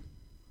great time.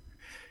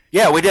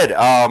 Yeah, we did.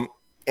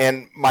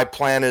 And my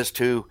plan is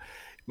to,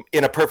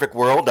 in a perfect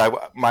world,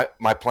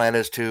 my plan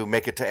is to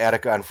make it to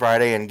Attica on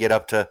Friday and get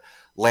up to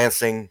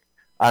Lansing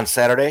on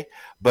Saturday.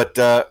 But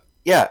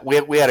yeah,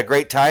 we had a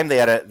great time. They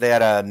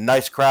had a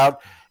nice crowd.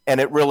 And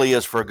it really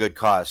is for a good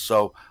cause.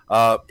 So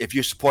if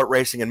you support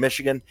racing in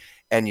Michigan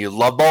and you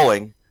love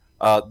bowling,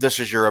 this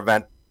is your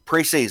event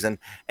preseason.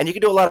 And you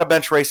can do a lot of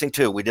bench racing,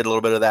 too. We did a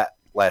little bit of that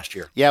last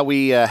year. Yeah,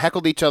 we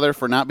heckled each other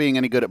for not being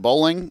any good at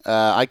bowling.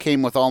 I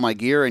came with all my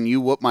gear, and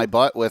you whooped my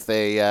butt with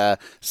a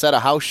set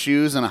of house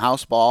shoes and a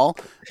house ball.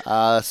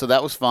 So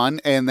that was fun.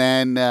 And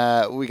then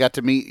we got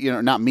to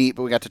meet,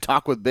 but we got to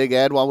talk with Big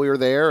Ed while we were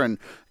there, and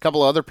a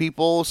couple of other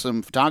people,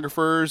 some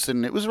photographers,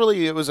 and it was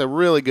a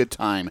really good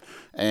time.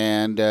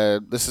 And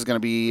this is going to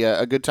be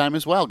a good time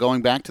as well,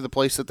 going back to the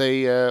place that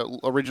they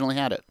originally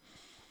had it.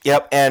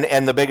 Yep,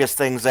 and the biggest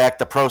thing, Zach,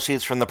 the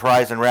proceeds from the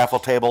prize and raffle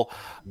table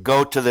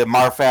go to the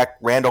Marfac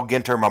Randall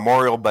Ginter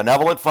Memorial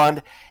Benevolent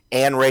Fund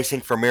and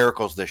Racing for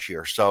Miracles this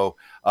year. So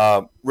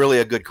really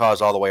a good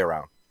cause all the way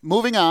around.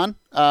 Moving on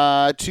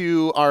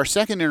to our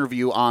second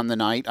interview on the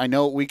night. I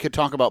know we could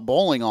talk about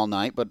bowling all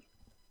night, but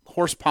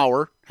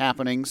horsepower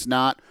happenings,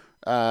 not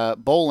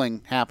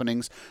bowling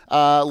happenings.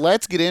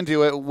 Let's get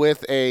into it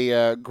with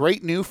a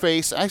great new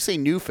face. I say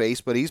new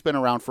face, but he's been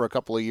around for a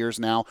couple of years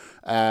now.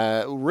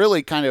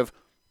 Really kind of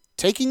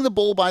taking the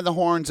bull by the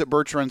horns at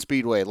Birch Run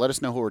Speedway. Let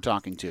us know who we're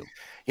talking to.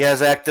 Yeah,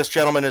 Zach, this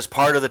gentleman is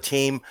part of the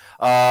team.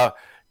 And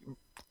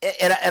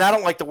I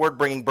don't like the word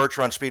bringing Birch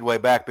Run Speedway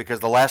back, because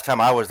the last time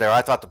I was there,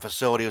 I thought the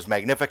facility was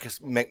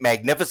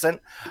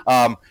magnificent.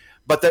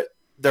 But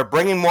they're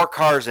bringing more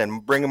cars in,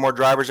 bringing more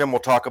drivers in.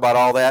 We'll talk about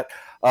all that.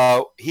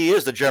 He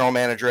is the general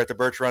manager at the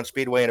Birch Run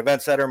Speedway and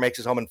Event Center, makes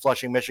his home in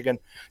Flushing, Michigan.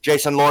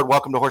 Jason Lord,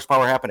 welcome to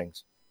Horsepower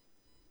Happenings.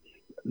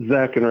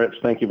 Zach and Rich,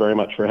 thank you very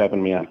much for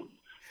having me on.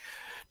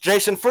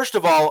 Jason, first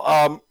of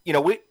all,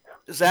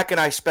 Zach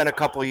and I spent a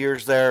couple of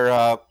years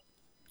there,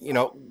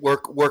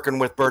 working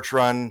with Birch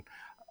Run,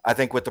 I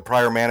think with the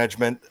prior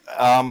management.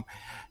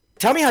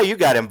 Tell me how you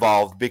got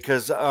involved,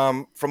 because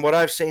from what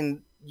I've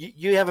seen,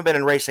 you haven't been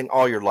in racing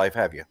all your life,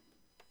 have you?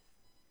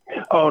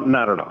 Oh,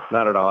 not at all.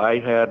 Not at all. I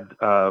had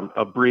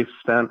a brief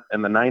stint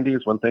in the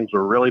 90s when things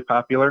were really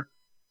popular,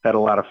 had a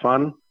lot of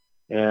fun,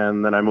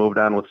 and then I moved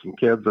on with some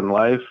kids in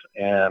life,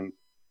 and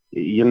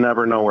you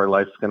never know where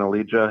life's going to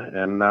lead you.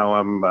 And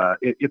now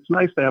it's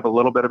nice to have a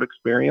little bit of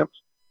experience.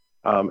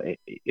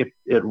 It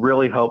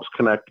really helps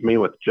connect me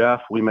with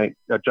Jeff. We make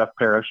Jeff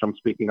Parrish, I'm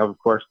speaking of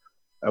course.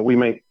 We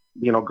make,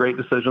 great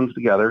decisions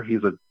together.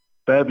 He's a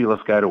fabulous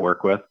guy to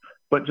work with,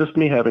 but just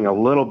me having a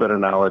little bit of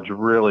knowledge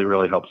really,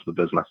 really helps the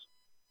business.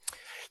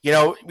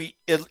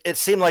 It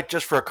seemed like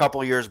just for a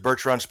couple of years,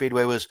 Birch Run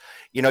Speedway was,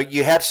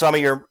 you had some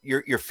of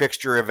your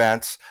fixture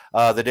events,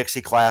 the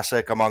Dixie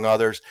Classic, among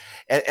others.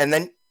 And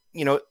then,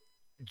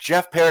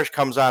 Jeff Parrish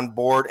comes on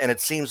board, and it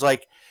seems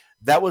like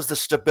that was the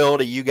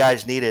stability you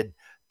guys needed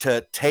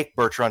to take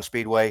Birch Run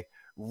Speedway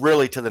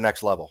really to the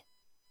next level.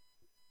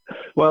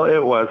 Well,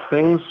 it was.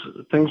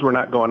 Things were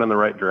not going in the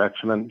right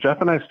direction. And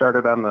Jeff and I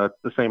started on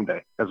the same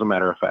day, as a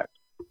matter of fact.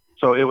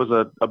 So it was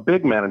a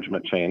big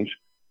management change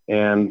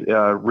and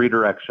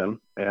redirection,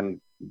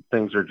 and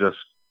things they're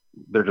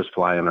just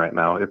flying right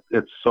now.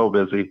 It's so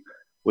busy.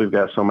 We've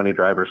got so many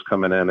drivers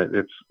coming in.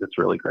 It's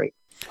really great.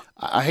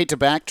 I hate to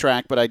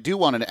backtrack, but I do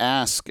want to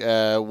ask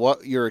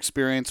what your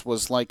experience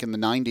was like in the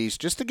 90s,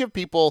 just to give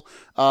people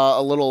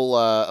a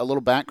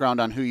little background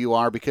on who you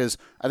are, because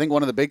I think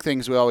one of the big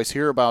things we always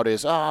hear about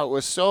is, it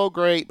was so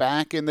great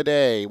back in the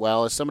day.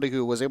 Well, as somebody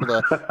who was able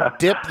to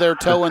dip their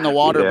toe in the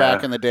water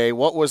back in the day,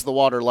 what was the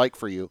water like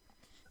for you?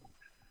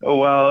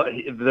 Well,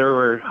 there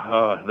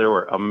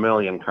were a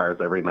million cars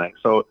every night.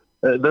 So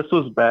this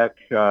was back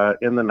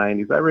in the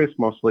 90s. I raced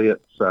mostly at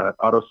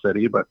Auto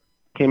City, but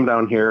came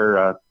down here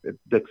at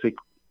Dixie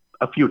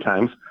a few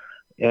times.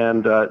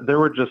 And there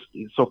were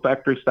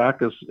factory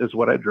stock is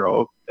what I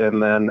drove.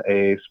 And then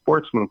a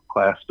sportsman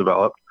class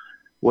developed,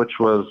 which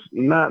was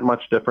not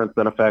much different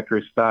than a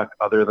factory stock,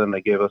 other than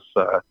they gave us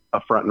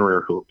a front and rear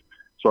hoop.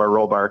 So our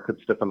roll bar could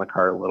stiffen the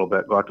car a little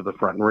bit, go out to the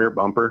front and rear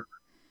bumper.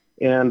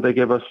 And they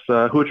gave us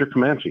Hoosier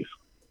Comanches.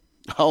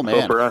 Oh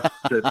man! So for us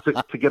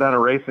to get on a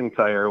racing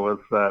tire was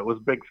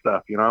big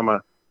stuff. I'm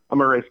a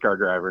race car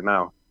driver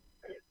now,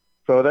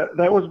 so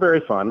that was very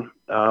fun.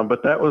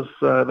 But that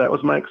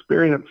was my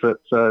experience.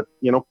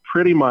 It's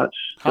pretty much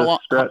the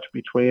stretch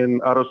between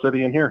Auto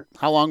City and here.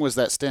 How long was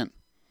that stint?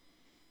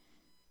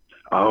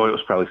 Oh, it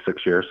was probably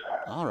 6 years.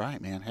 All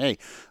right, man. Hey,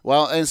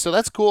 well, and so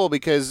that's cool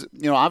because,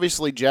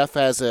 obviously Jeff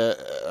has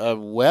a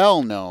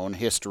well-known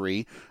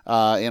history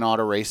in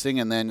auto racing,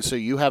 and then so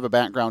you have a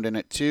background in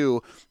it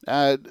too.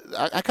 I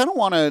kind of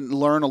want to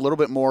learn a little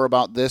bit more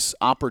about this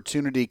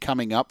opportunity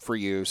coming up for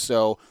you.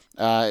 So,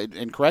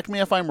 and correct me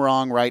if I'm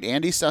wrong, right?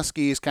 Andy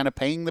Susky is kind of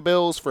paying the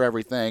bills for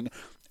everything,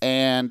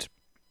 and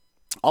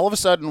all of a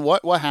sudden,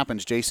 what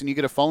happens, Jason? You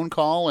get a phone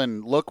call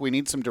and, look, we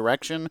need some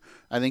direction.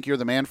 I think you're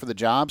the man for the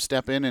job.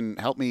 Step in and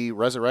help me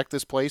resurrect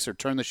this place or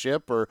turn the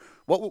ship. Or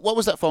what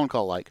was that phone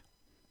call like?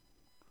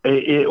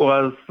 It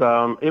was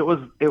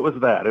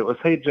that. It was,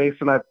 hey,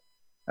 Jason,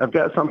 I've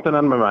got something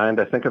on my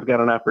mind. I think I've got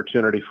an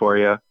opportunity for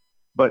you.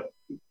 But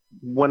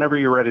whenever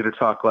you're ready to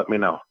talk, let me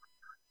know.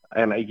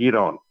 And you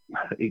don't,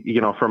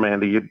 from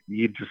Andy,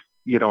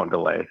 you don't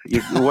delay.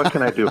 What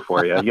can I do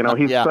for you?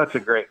 He's such a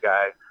great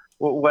guy.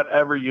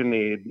 Whatever you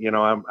need,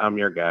 I'm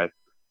your guy.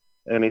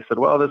 And he said,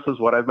 well, this is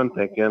what I've been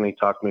thinking. He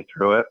talked me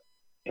through it.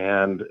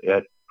 And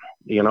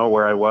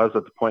where I was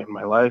at the point in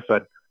my life,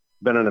 I'd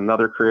been in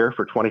another career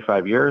for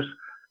 25 years.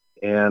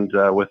 And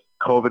with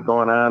COVID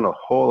going on, a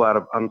whole lot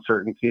of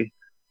uncertainty.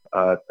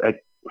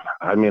 It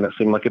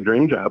seemed like a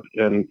dream job.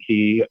 And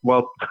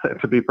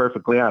to be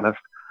perfectly honest,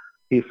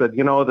 he said,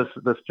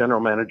 this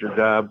general manager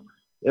job,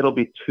 it'll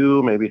be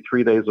 2, maybe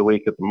 3 days a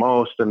week at the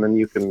most. And then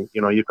you can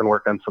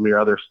work on some of your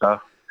other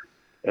stuff.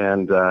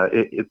 And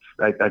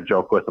I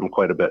joke with him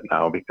quite a bit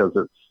now because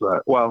it's,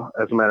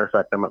 as a matter of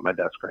fact, I'm at my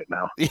desk right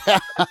now. Yeah,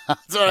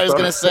 that's what I was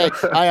going to say.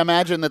 I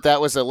imagine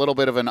that was a little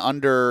bit of an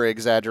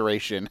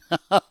under-exaggeration.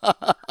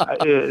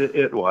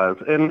 It was.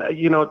 And,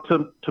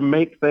 to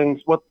make things,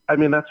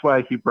 that's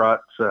why he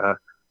brought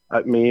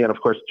me and,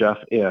 of course, Jeff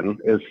in,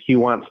 is he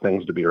wants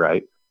things to be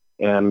right.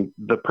 And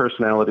the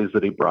personalities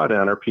that he brought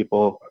in are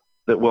people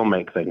that will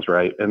make things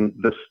right. And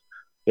this,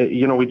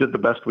 we did the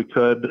best we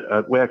could.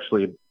 We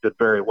actually did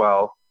very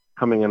well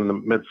coming in the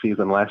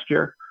mid-season last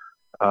year.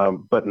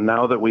 But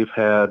now that we've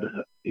had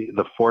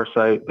the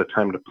foresight, the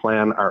time to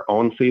plan our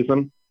own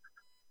season,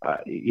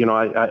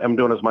 I'm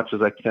doing as much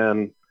as I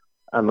can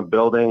on the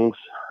buildings,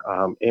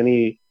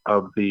 any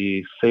of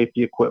the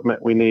safety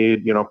equipment we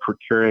need,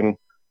 procuring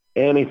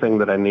anything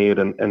that I need.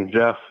 And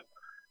Jeff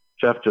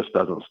just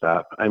doesn't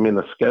stop.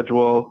 The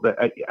schedule,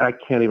 I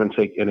can't even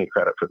take any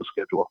credit for the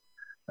schedule.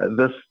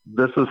 This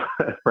is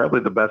probably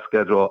the best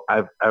schedule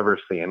I've ever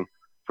seen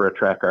for a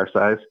track our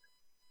size.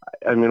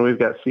 We've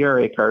got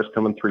CRA cars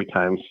coming 3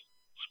 times,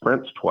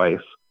 sprints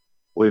twice.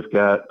 We've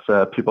got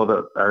people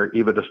that are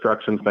EVA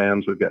Destruction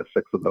fans. We've got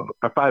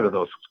 5 of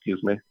those,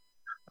 excuse me.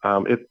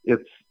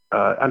 It's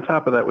on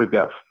top of that, we've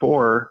got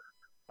 4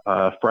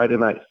 Friday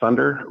Night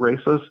Thunder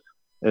races,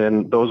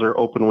 and those are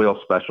open wheel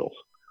specials.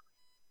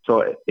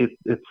 So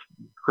it's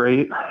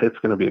great. It's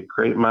going to be a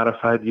great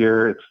modified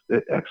year.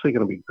 It's actually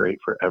going to be great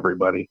for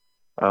everybody.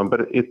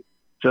 But it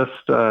just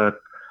the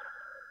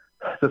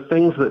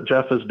things that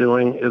Jeff is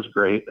doing is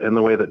great, and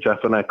the way that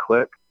Jeff and I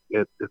click,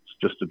 it's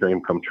just a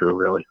dream come true,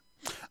 really.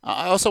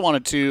 I also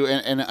wanted to,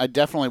 and I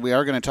definitely we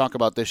are going to talk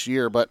about this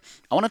year, but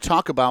I want to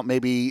talk about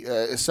maybe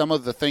some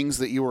of the things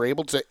that you were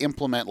able to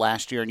implement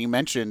last year. And you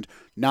mentioned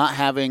not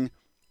having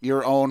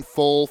your own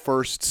full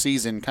first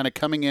season, kind of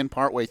coming in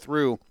partway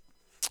through.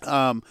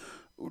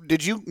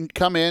 Did you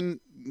come in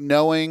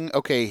knowing,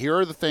 okay, here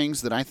are the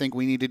things that I think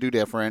we need to do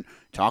different,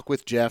 talk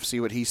with Jeff, see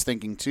what he's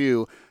thinking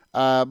too,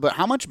 but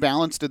how much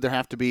balance did there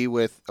have to be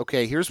with,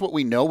 okay, here's what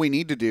we know we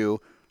need to do,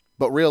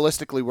 but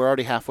realistically, we're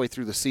already halfway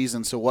through the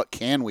season, so what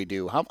can we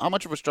do? How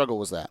much of a struggle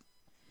was that?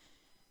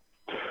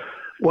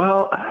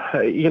 Well,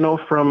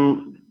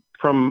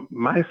 from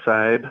my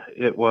side,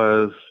 it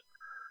was,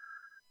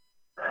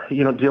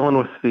 dealing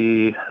with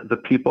the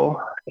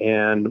people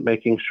and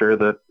making sure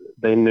that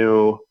they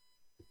knew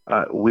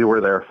we were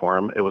there for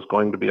them. It was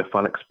going to be a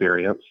fun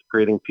experience,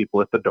 greeting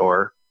people at the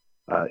door.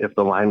 If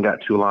the line got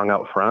too long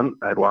out front,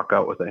 I'd walk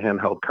out with a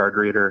handheld card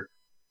reader,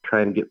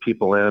 try and get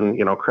people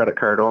in, credit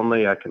card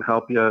only, I can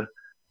help you.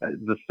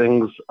 The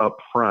things up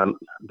front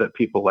that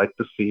people like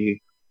to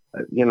see,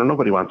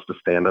 nobody wants to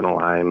stand in a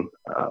line.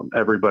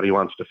 Everybody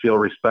wants to feel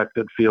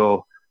respected,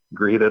 feel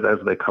greeted as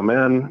they come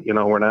in.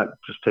 We're not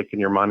just taking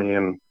your money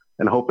and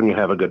hoping you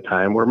have a good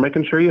time. We're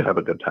making sure you have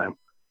a good time.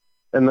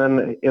 And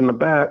then in the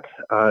back,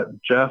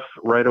 Jeff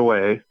right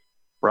away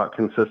brought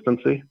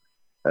consistency.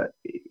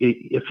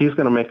 If he's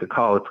going to make a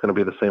call, it's going to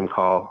be the same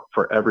call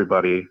for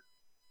everybody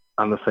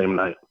on the same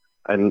night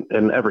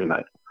and every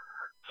night.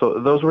 So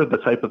those were the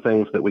type of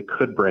things that we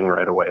could bring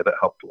right away that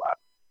helped a lot.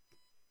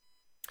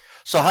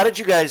 So how did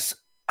you guys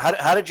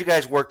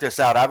work this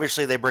out?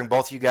 Obviously, they bring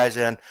both of you guys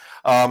in.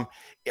 Are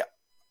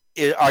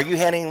you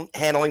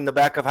handling the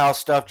back of house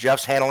stuff?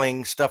 Jeff's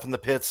handling stuff in the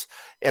pits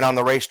and on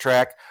the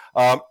racetrack.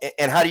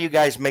 And how do you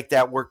guys make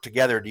that work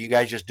together? Do you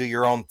guys just do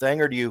your own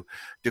thing, or do you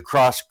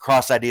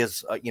cross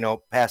ideas,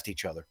 past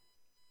each other?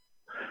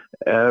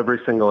 Every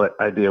single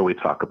idea we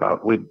talk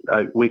about,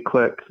 we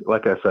click,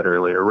 like I said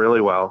earlier,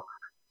 really well.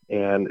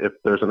 And if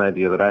there's an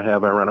idea that I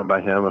have, I run it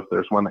by him. If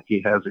there's one that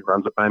he has, he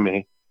runs it by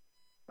me.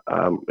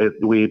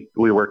 We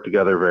work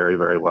together very,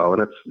 very well,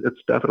 and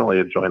it's definitely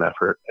a joint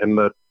effort. And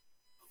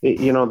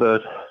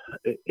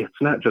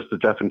it's not just the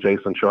Jeff and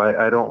Jason show.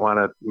 I don't want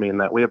to mean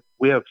that.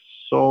 We have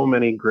so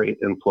many great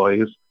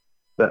employees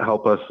that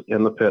help us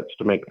in the pits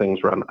to make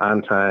things run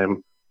on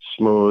time,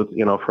 smooth.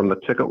 From the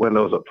ticket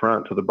windows up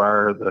front to the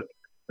bar,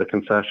 the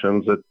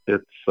concessions.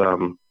 It's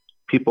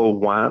people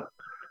want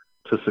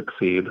to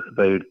succeed.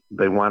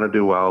 They want to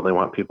do well. They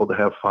want people to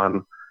have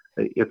fun.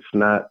 It's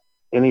not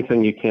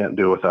anything you can't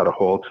do without a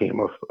whole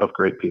team of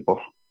great people.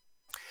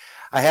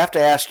 I have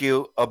to ask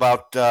you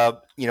about,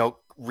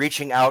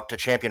 reaching out to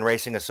Champion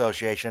Racing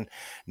Association.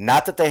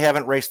 Not that they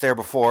haven't raced there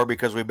before,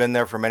 because we've been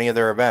there for many of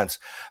their events,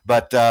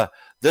 but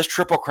this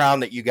Triple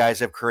Crown that you guys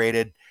have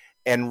created,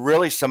 and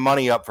really some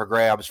money up for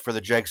grabs for the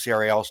JEG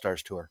CRA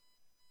All-Stars Tour.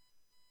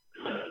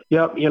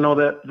 Yep,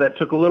 that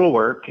took a little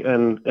work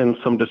and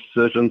some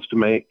decisions to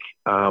make.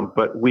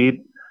 But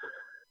when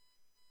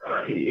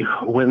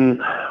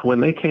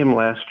they came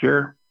last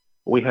year,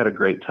 we had a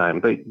great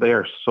time. They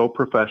are so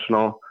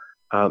professional.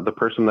 The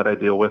person that I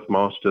deal with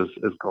most is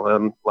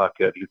Glenn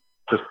Luckett. He's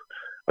just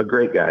a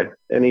great guy.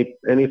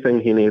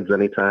 Anything he needs,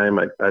 anytime,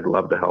 I'd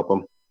love to help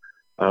him.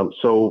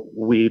 So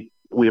we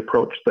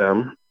approached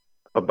them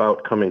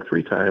about coming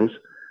 3 times,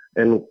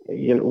 and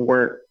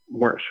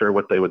weren't sure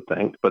what they would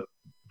think, but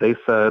they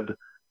said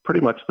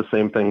pretty much the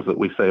same things that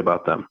we say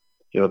about them.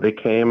 They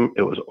came,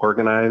 it was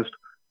organized,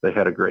 they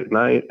had a great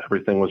night,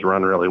 everything was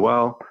run really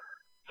well.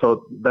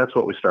 So that's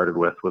what we started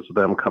with, was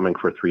them coming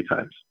for 3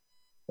 times.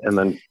 And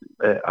then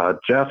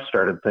Jeff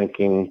started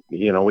thinking,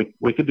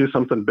 we could do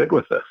something big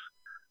with this.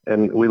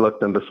 And we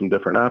looked into some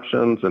different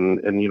options, and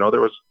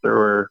there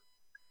were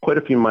quite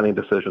a few money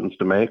decisions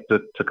to make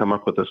to come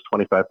up with this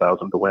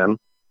 $25,000 to win.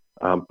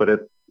 But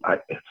it's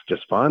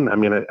just fun. I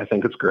mean, I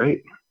think it's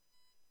great.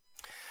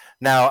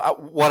 Now,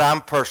 what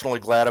I'm personally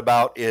glad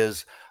about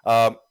is,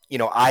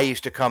 I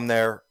used to come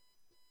there.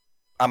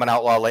 I'm an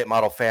Outlaw late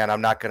model fan.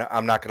 I'm not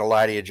gonna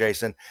lie to you,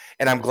 Jason.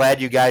 And I'm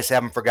glad you guys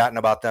haven't forgotten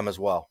about them as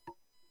well.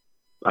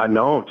 I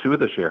know, 2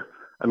 this year.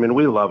 I mean,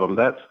 we love them.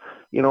 That's,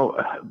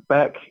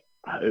 back,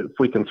 if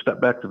we can step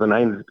back to the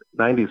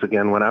 90s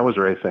again, when I was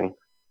racing,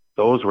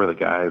 those were the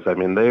guys. I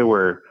mean, they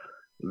were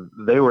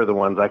the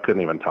ones I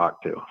couldn't even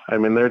talk to. I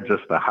mean, they're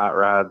just the hot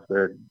rods.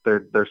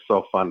 They're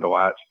so fun to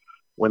watch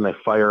when they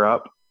fire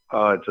up.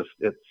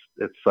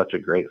 It's such a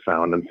great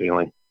sound and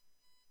feeling.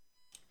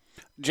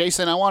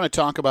 Jason, I want to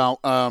talk about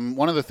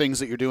one of the things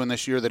that you're doing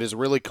this year that has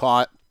really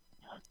caught,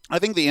 I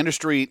think, the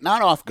industry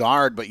not off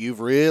guard, but you've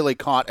really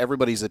caught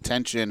everybody's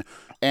attention.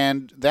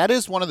 And that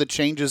is one of the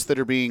changes that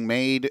are being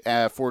made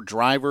for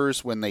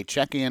drivers when they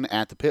check in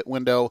at the pit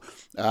window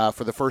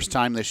for the first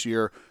time this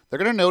year. They're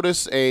going to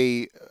notice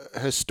a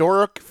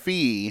historic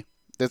fee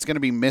that's going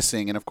to be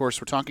missing? And of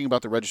course, we're talking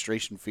about the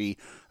registration fee.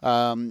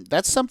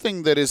 That's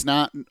something that is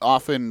not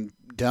often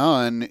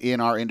done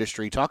in our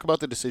industry. Talk about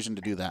the decision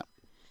to do that.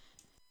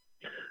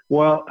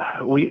 Well,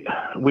 we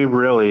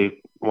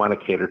really want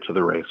to cater to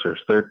the racers.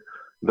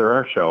 They're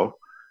our show.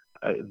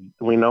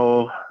 We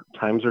know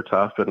times are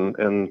tough,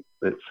 and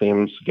it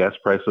seems gas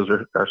prices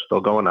are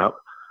still going up.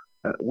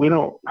 We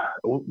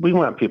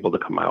want people to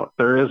come out.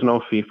 There is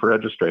no fee for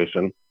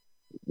registration.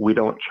 We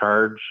don't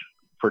charge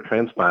for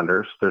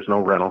transponders. There's no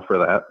rental for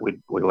that. We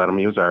let them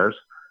use ours.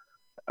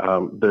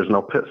 There's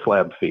no pit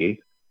slab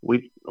fee.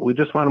 We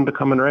just want them to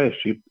come and race.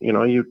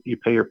 You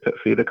pay your pit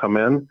fee to come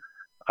in.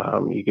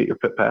 You get your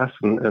pit pass,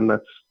 and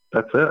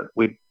that's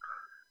it.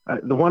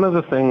 One of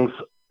the things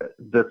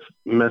that's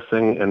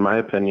missing, in my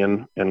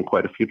opinion, in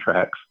quite a few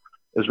tracks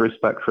is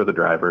respect for the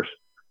drivers.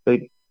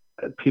 They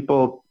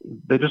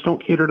just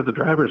don't cater to the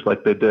drivers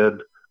like they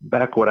did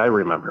back what I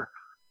remember.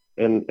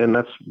 And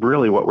that's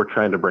really what we're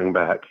trying to bring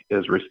back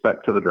is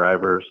respect to the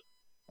drivers.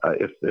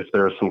 If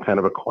there was some kind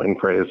of a coin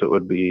phrase, it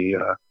would be,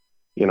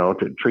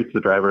 to treat the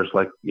drivers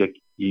like you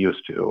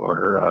used to,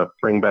 or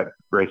bring back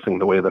racing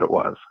the way that it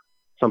was,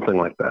 something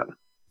like that.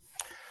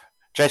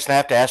 Jason, I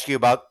have to ask you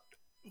about,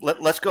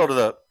 let's go to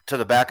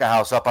the back of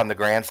house up on the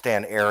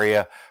grandstand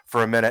area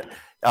for a minute.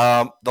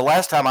 The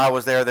last time I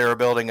was there, they were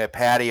building a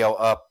patio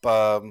up,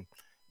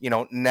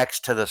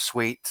 next to the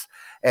suites,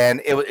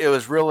 and it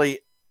was really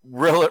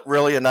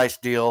a nice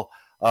deal.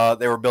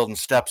 They were building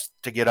steps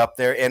to get up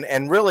there,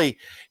 and really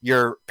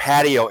your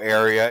patio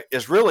area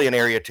is really an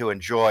area to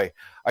enjoy.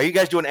 Are you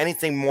guys doing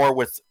anything more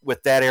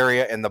with that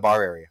area and the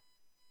bar area?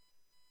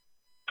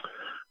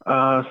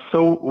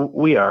 So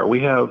we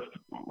have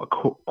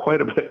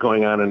quite a bit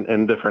going on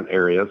in different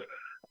areas.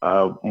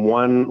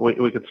 One,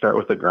 we could start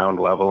with the ground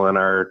level in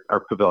our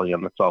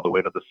pavilion that's all the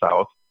way to the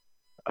south.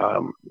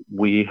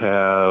 We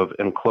have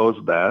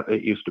enclosed that.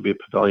 It used to be a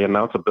pavilion.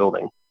 Now it's a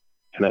building,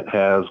 and it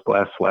has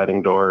glass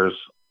sliding doors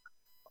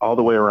all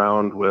the way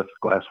around with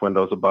glass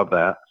windows above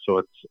that. So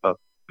it's a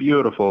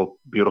beautiful,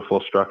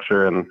 beautiful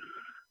structure, and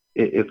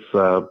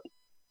it's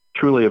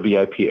truly a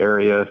VIP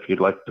area. If you'd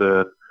like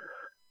to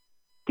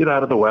get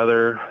out of the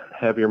weather,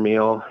 have your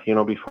meal,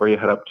 before you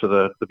head up to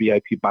the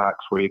VIP box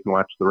where you can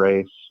watch the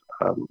race.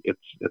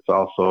 It's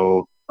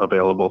also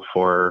available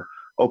for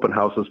open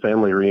houses,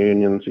 family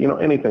reunions,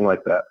 anything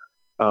like that.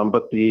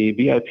 But the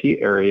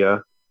VIP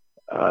area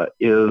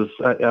is,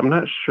 I'm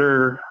not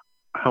sure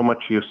how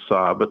much you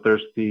saw, but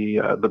there's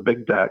the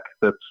big deck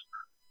that's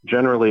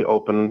generally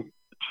open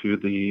to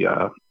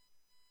the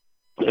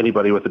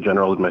anybody with a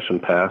general admission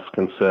pass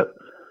can sit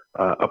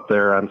up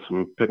there on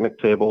some picnic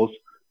tables,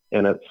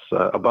 and it's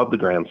above the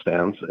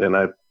grandstands. And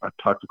I've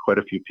talked to quite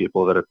a few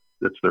people that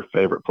it's their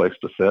favorite place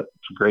to sit.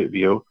 It's a great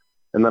view.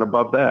 And then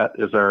above that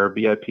is our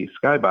VIP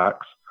Skybox,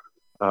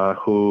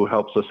 who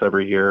helps us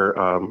every year,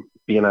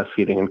 B&S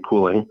Heating and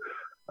Cooling.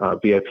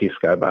 VIP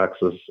Skybox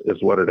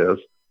is what it is.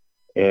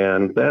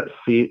 And that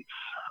seats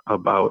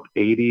about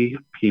 80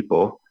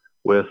 people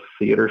with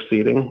theater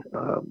seating,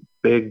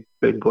 big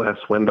glass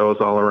windows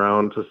all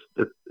around.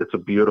 It's a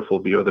beautiful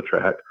view of the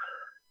track.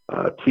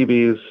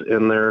 TVs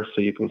in there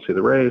so you can see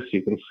the race.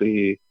 You can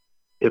see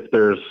if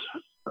there's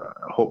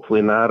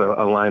hopefully not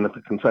a line at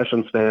the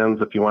concession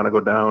stands if you want to go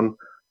down.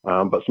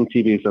 But some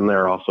TVs in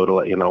there also to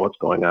let you know what's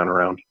going on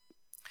around.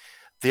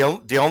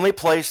 The only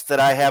place that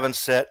I haven't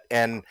sit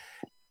and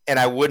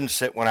I wouldn't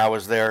sit when I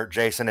was there,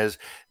 Jason, is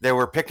there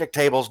were picnic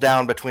tables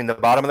down between the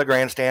bottom of the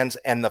grandstands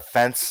and the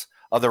fence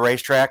of the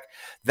racetrack.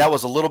 That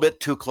was a little bit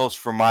too close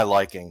for my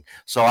liking,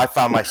 so I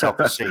found myself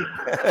a seat.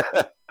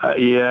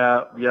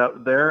 Yeah.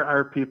 There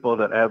are people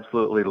that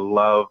absolutely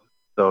love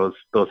those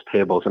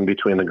tables in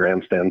between the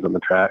grandstands and the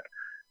track.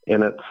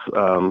 And it's,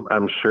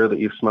 I'm sure that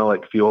you smell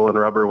like fuel and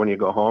rubber when you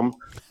go home,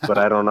 but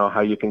I don't know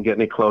how you can get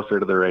any closer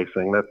to the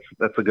racing.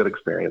 That's a good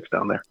experience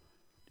down there.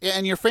 Yeah,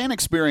 and your fan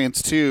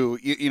experience too.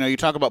 You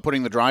talk about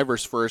putting the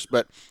drivers first,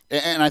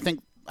 and I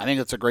think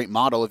that's a great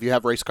model. If you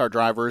have race car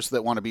drivers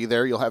that want to be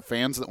there, you'll have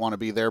fans that want to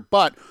be there.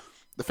 But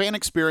the fan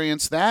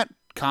experience, that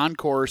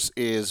concourse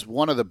is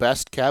one of the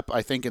best kept,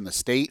 I think, in the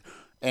state,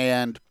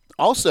 and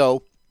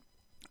also.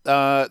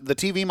 The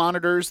TV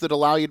monitors that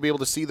allow you to be able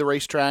to see the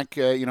racetrack,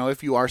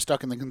 if you are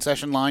stuck in the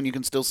concession line, you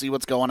can still see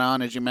what's going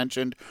on, as you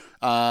mentioned.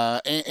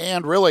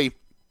 And really,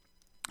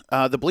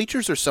 the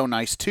bleachers are so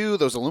nice, too,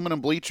 those aluminum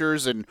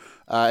bleachers. And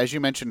as you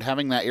mentioned,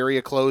 having that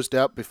area closed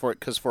up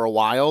because for a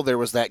while there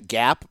was that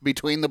gap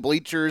between the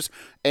bleachers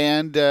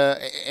and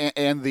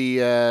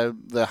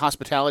the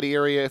hospitality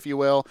area, if you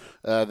will.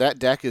 That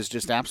deck is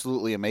just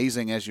absolutely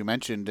amazing, as you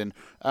mentioned. And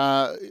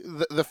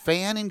the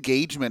fan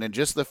engagement and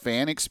just the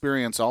fan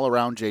experience all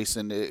around,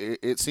 Jason,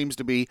 it seems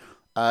to be,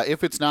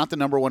 if it's not the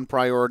number one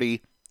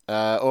priority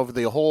over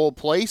the whole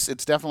place,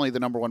 it's definitely the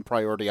number one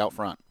priority out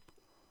front.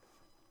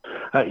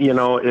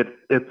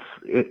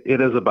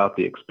 It is about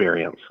the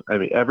experience. I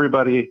mean,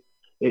 everybody,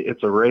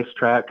 it's a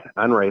racetrack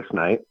on race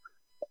night.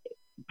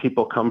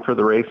 People come for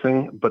the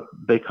racing, but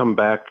they come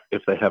back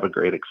if they have a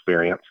great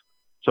experience.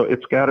 So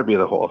it's got to be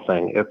the whole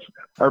thing.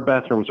 Our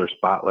bathrooms are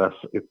spotless.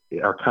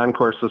 Our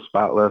concourse is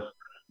spotless.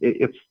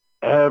 It's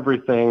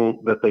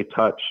everything that they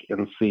touch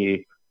and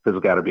see has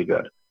got to be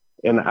good.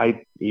 And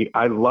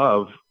I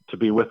love to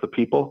be with the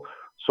people.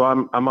 So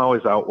I'm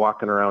always out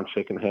walking around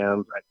shaking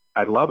hands.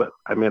 I love it.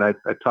 I mean, I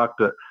talk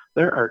to,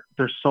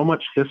 there's so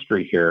much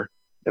history here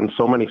and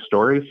so many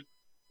stories.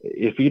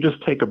 If you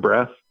just take a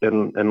breath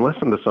and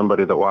listen to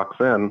somebody that walks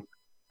in,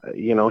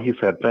 he's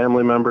had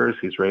family members,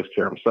 he's raced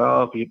here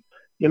himself. You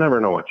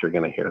never know what you're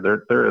going to hear.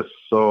 There is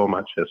so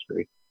much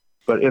history,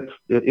 but it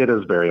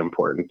is very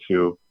important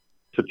to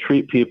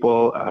treat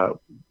people,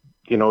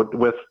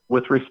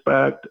 with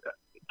respect,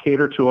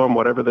 cater to them,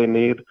 whatever they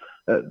need.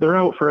 They're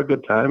out for a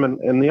good time.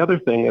 And the other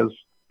thing is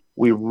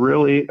we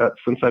really,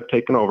 since I've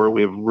taken over,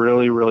 we've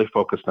really, really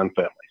focused on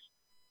families.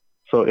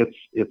 So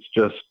it's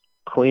just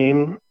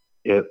clean.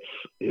 It's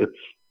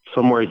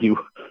somewhere you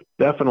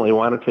definitely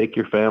want to take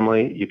your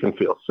family. You can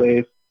feel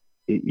safe.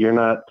 You're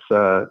not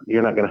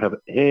going to have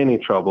any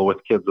trouble with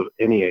kids of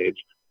any age.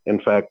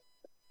 In fact,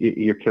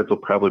 your kids will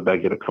probably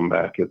beg you to come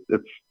back.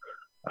 It's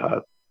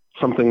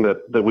something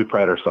that we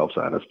pride ourselves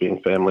on as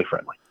being family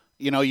friendly.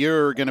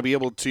 You're going to be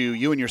able to,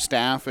 you and your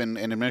staff and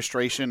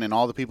administration and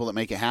all the people that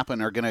make it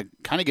happen are going to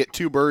kind of get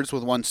two birds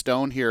with one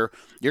stone here.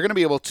 You're going to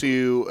be able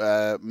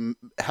to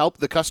help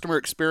the customer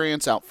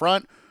experience out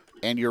front,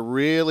 and you're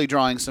really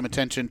drawing some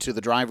attention to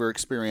the driver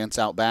experience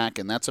out back,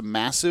 and that's a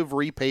massive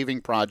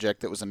repaving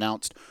project that was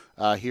announced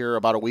here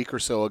about a week or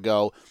so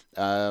ago,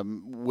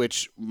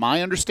 which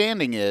my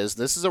understanding is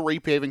this is a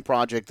repaving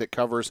project that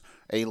covers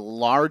a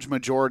large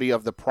majority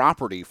of the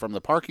property from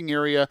the parking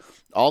area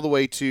all the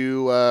way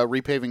to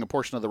repaving a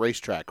portion of the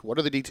racetrack. What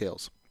are the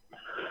details?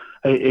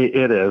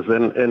 It is,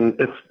 and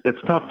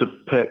it's tough to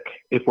pick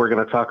if we're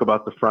going to talk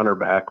about the front or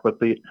back, but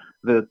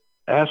the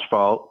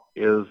asphalt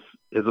is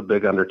a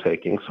big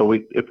undertaking. So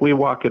if we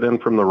walk it in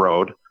from the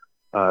road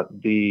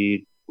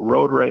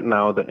right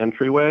now, the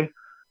entryway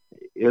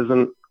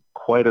isn't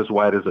quite as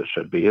wide as it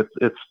should be.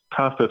 It's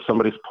tough if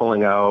somebody's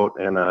pulling out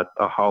and a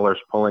hauler's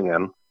pulling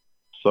in.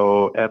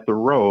 So at the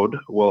road,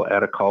 we'll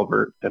add a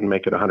culvert and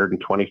make it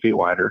 120 feet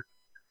wider.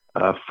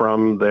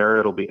 From there,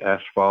 it'll be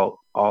asphalt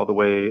all the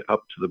way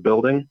up to the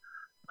building.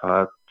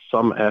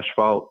 Some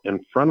asphalt in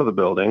front of the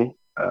building.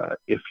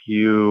 If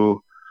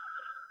you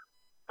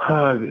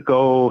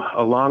go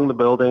along the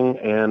building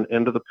and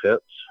into the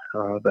pits,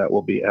 that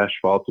will be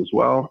asphalt as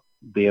well.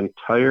 The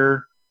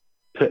entire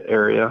pit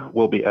area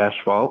will be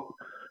asphalt.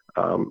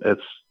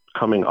 It's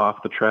coming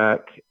off the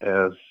track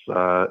as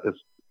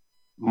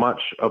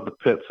much of the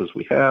pits as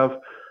we have,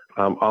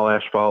 all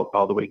asphalt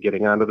all the way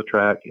getting onto the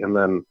track. And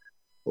then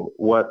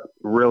what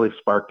really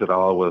sparked it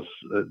all was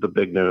the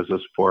big news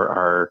is for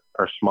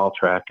our small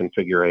track and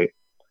figure eight.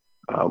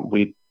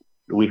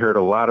 We heard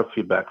a lot of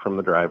feedback from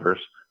the drivers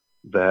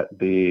that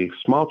the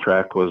small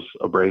track was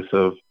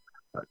abrasive,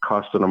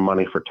 costing them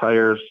money for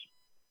tires.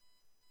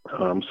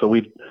 So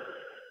we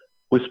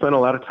spent a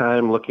lot of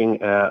time looking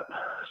at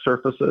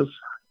surfaces,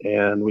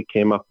 and we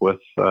came up with,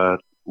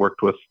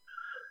 worked with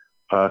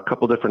a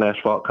couple different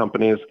asphalt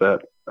companies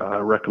that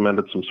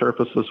recommended some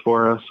surfaces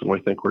for us. And we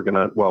think we're going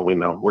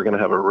to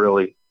have a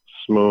really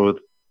smooth,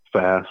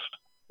 fast,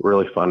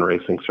 really fun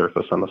racing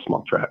surface on the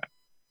small track.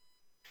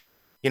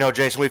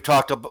 Jason, we've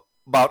talked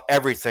about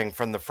everything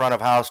from the front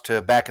of house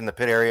to back in the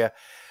pit area.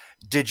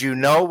 Did you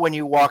know when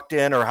you walked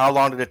in, or how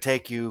long did it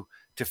take you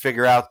to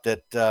figure out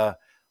that,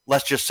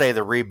 let's just say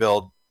the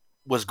rebuild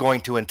was going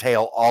to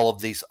entail all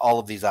of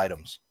these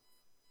items?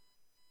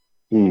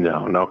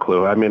 No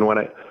clue. I mean,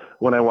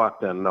 when I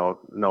walked in,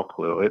 no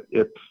clue.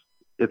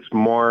 It's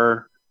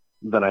more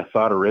than I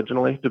thought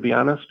originally, to be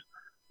honest,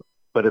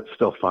 but it's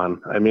still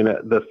fun. I mean,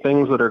 the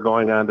things that are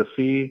going on to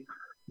see,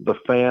 the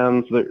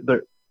fans,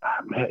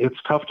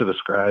 it's tough to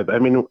describe. I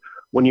mean,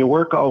 when you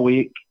work all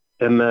week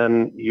and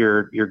then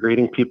you're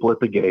greeting people at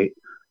the gate,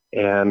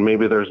 and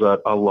maybe there's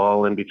a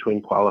lull in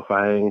between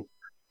qualifying,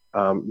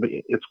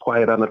 it's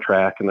quiet on the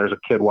track and there's a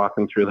kid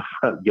walking through the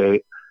front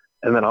gate,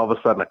 and then all of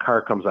a sudden a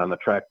car comes on the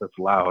track that's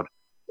loud,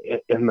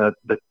 and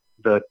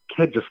the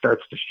kid just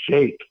starts to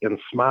shake and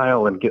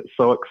smile and get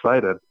so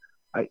excited.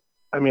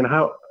 I mean,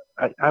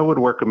 I would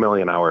work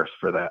 1,000,000 hours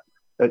for that.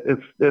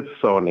 It's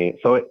so neat.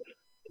 So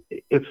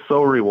it's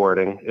so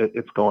rewarding.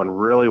 It's going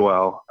really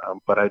well,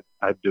 but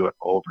I do it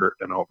over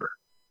and over.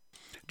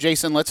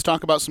 Jason, let's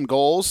talk about some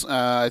goals.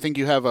 I think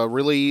you have a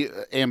really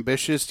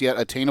ambitious yet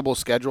attainable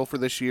schedule for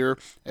this year.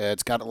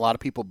 It's got a lot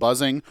of people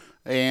buzzing.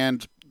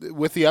 And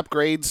with the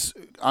upgrades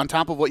on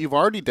top of what you've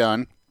already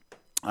done,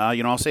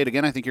 I'll say it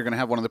again, I think you're going to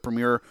have one of the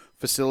premier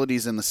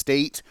facilities in the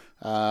state,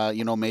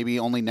 maybe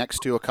only next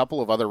to a couple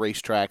of other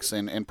racetracks,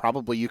 and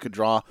probably you could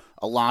draw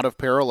a lot of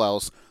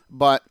parallels.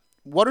 But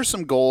what are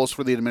some goals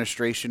for the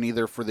administration,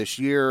 either for this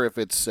year, if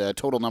it's a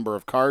total number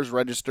of cars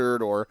registered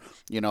or,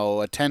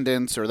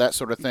 attendance or that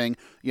sort of thing?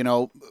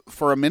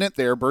 For a minute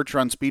there, Birch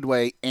Run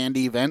Speedway and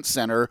Event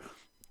Center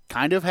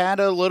kind of had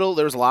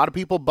there's a lot of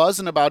people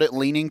buzzing about it,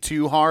 leaning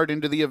too hard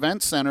into the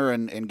Event Center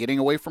and getting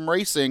away from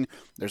racing.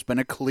 There's been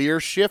a clear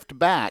shift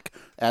back,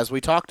 as we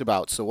talked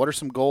about. So what are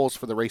some goals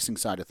for the racing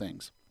side of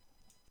things?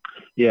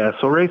 Yeah,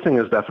 so racing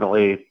is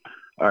definitely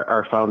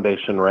our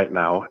foundation right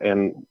now,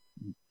 and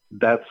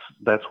that's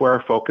where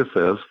our focus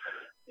is.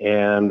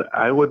 And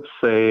I would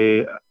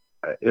say,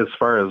 as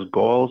far as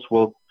goals,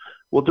 we'll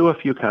do a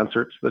few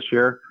concerts this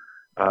year.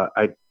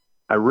 I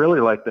really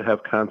like to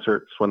have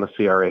concerts when the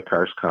CRA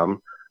cars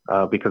come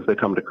because they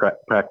come to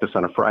practice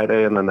on a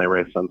Friday and then they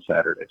race on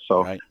Saturday.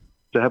 So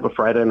to have a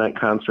Friday night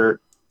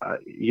concert,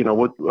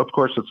 of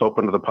course it's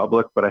open to the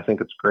public, but I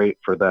think it's great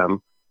for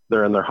them.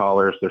 They're in their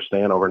haulers, they're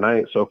staying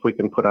overnight. So if we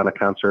can put on a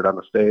concert on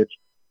the stage,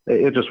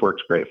 it just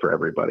works great for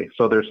everybody.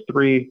 So there's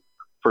 3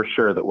 for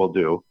sure that we'll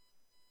do.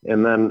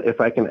 And then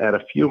if I can add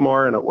a few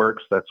more and it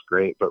works, that's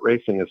great. But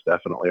racing is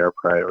definitely our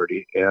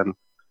priority. And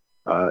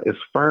as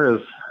far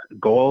as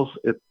goals,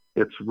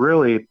 it's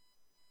really,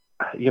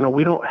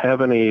 we don't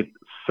have any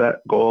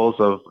set goals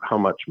of how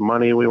much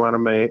money we want to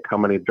make, how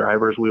many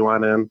drivers we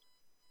want in.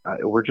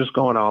 We're just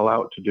going all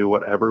out to do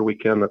whatever we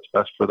can that's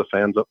best for the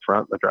fans up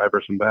front, the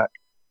drivers in back.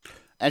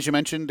 As you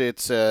mentioned,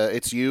 it's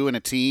you and a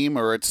team,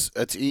 or it's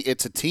a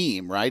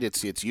team, right?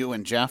 It's you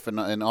and Jeff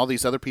and all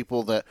these other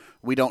people that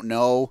we don't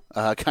know,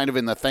 kind of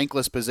in the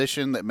thankless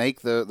position that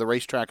make the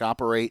racetrack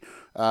operate.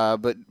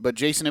 But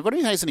Jason, if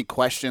anybody has any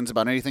questions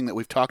about anything that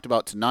we've talked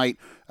about tonight,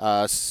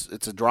 it's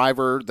a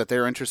driver that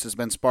their interest has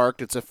been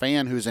sparked. It's a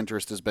fan whose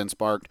interest has been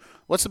sparked.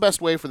 What's the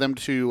best way for them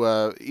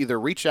to either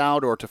reach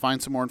out or to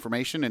find some more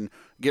information and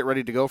get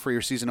ready to go for your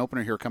season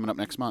opener here coming up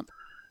next month?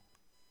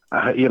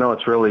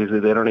 It's real easy.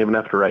 They don't even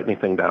have to write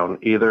anything down.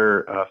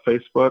 Either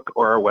Facebook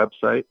or our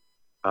website.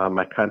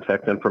 My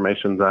contact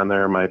information's on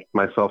there. My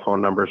cell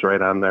phone number's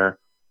right on there.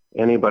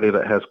 Anybody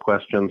that has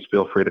questions,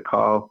 feel free to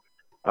call.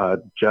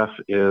 Jeff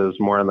is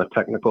more on the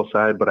technical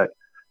side, but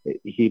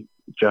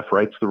Jeff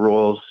writes the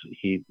rules.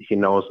 He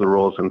knows the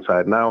rules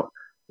inside and out.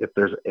 If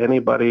there's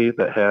anybody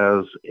that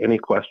has any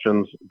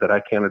questions that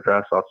I can't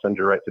address, I'll send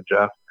you right to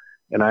Jeff.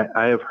 And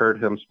I have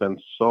heard him spend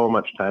so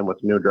much time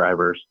with new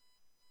drivers,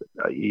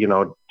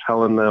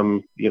 telling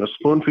them,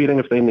 spoon feeding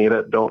if they need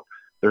it.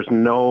 There's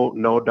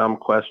no dumb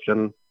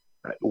question.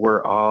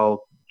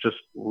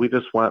 We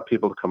just want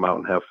people to come out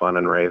and have fun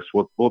and race.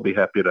 We'll be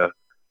happy to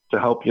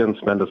help you and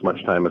spend as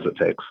much time as it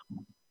takes.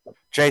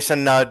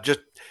 Jason,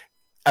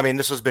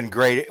 this has been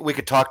great. We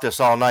could talk this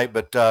all night,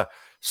 but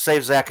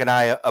save Zach and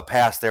I a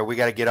pass there. We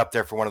got to get up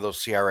there for one of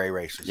those CRA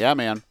races. Yeah,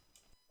 man.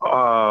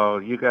 Oh,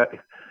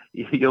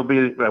 you'll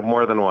be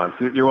more than once.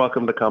 You're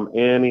welcome to come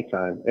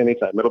anytime.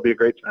 It'll be a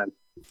great time.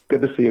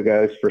 Good to see you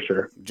guys for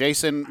sure.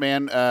 Jason,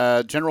 man,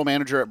 general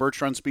manager at Birch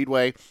Run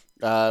Speedway.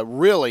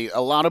 Really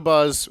a lot of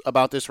buzz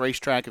about this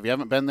racetrack. If you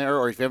haven't been there,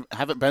 or if you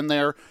haven't been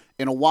there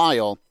in a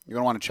while, you're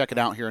going to want to check it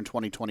out here in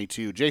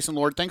 2022. Jason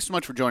Lord, thanks so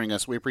much for joining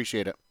us. We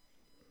appreciate it.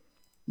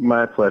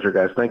 My pleasure,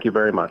 guys. Thank you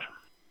very much.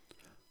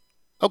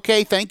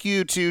 Okay, thank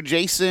you to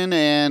Jason,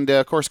 and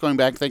of course going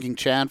back, thanking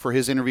Chad for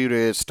his interview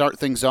to start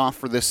things off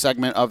for this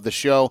segment of the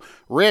show.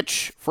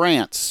 Rich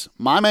France,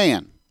 my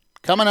man,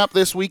 coming up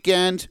this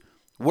weekend,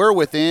 we're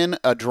within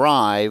a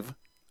drive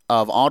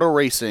of auto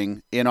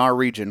racing in our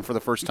region for the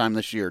first time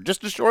this year.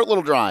 Just a short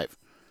little drive.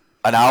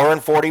 An hour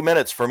and 40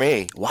 minutes for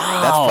me.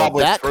 Wow, that's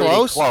probably that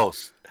close?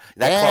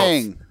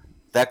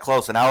 That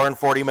close, an hour and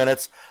 40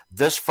 minutes.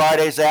 This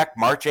Friday, Zach,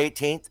 March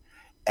 18th,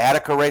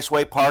 Attica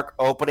Raceway Park,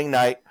 opening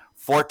night.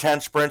 410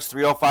 sprints,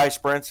 305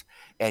 sprints,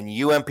 and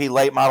UMP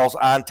late models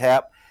on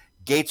tap.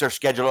 Gates are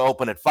scheduled to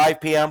open at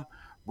 5 p.m.,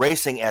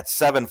 racing at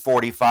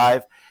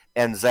 7:45.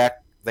 And,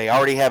 Zach, they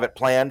already have it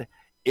planned.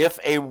 If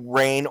a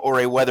rain or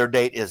a weather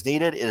date is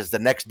needed, it is the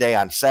next day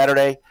on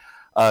Saturday.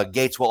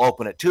 Gates will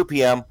open at 2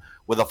 p.m.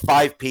 with a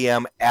 5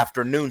 p.m.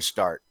 afternoon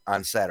start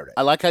on Saturday.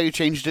 I like how you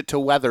changed it to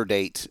weather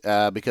date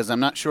because I'm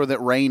not sure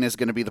that rain is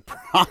going to be the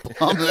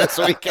problem this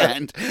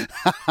weekend.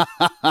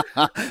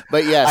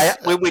 But yes.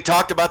 We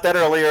talked about that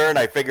earlier, and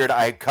I figured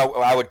I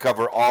would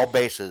cover all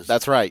bases.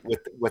 That's right.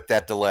 With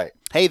that delay.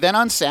 Hey, then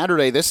on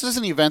Saturday, this is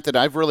an event that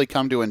I've really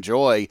come to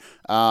enjoy.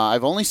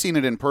 I've only seen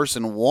it in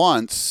person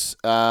once,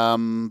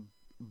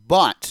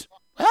 but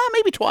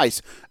maybe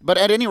twice. But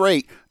at any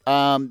rate,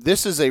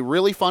 this is a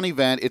really fun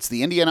event. It's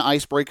the Indiana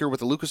Icebreaker with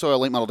the Lucas Oil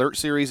Late Model Dirt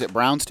Series at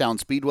Brownstown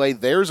Speedway.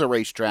 There's a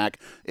racetrack,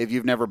 if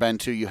you've never been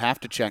to, you have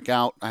to check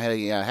out. I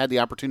had the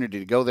opportunity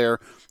to go there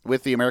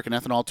with the American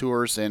Ethanol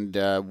Tours, and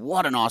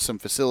what an awesome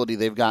facility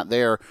they've got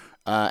there.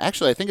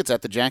 Actually, I think it's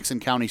at the Jackson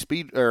County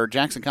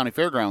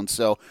Fairgrounds,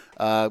 so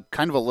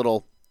kind of a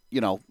little,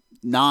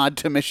 nod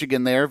to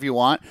Michigan there if you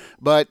want.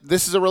 But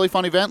this is a really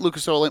fun event.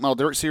 Lucas Oil Late Model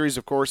Dirt Series,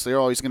 of course, they're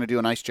always going to do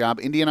a nice job.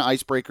 Indiana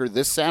Icebreaker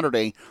this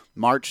Saturday,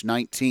 March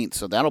 19th,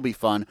 so that'll be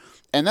fun.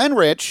 And then,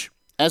 Rich,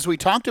 as we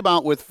talked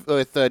about with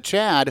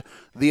Chad,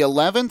 the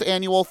 11th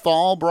annual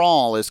Fall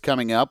Brawl is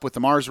coming up with the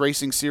Mars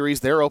Racing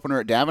Series. Their opener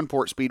at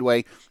Davenport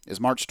Speedway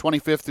is March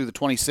 25th through the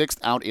 26th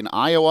out in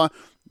Iowa.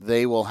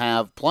 They will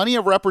have plenty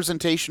of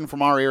representation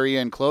from our area,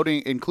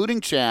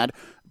 including Chad,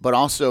 but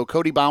also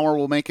Cody Bauer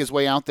will make his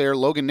way out there,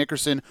 Logan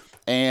Nickerson,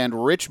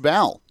 and Rich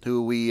Bell,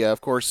 who we,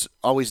 of course,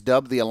 always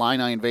dubbed the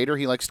Illini Invader.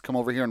 He likes to come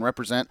over here and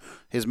represent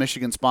his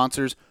Michigan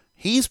sponsors.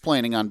 He's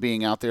planning on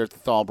being out there at the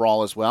Fall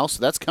Brawl as well,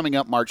 so that's coming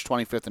up March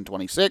 25th and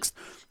 26th.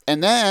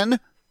 And then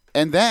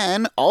And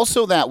then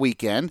also that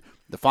weekend,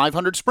 the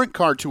 500 Sprint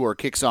Car Tour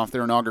kicks off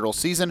their inaugural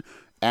season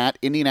at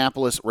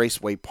Indianapolis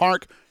Raceway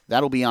Park.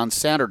 That'll be on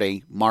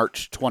Saturday,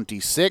 March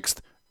 26th.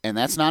 And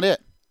that's not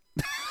it.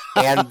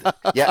 And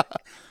yeah,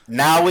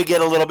 now we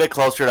get a little bit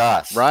closer to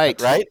us.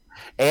 Right.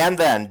 And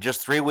then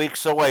just 3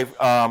 weeks away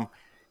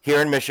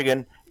here in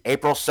Michigan,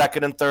 April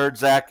 2nd and 3rd,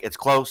 Zach, it's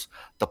close.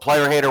 The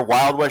Player Hater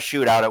Wild West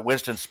Shootout at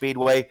Winston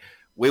Speedway.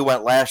 We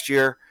went last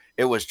year.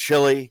 It was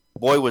chilly.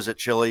 Boy, was it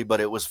chilly,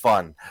 but it was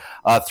fun.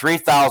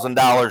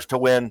 $3,000 to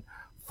win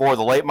for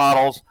the late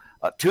models,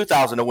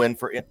 $2,000 to win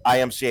for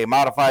IMCA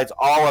modifieds.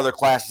 All other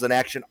classes in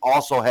action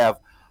also have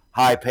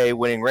high pay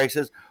winning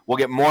races. We'll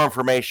get more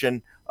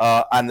information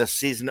on the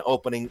season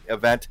opening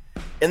event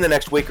in the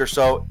next week or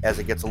so as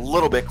it gets a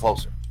little bit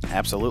closer.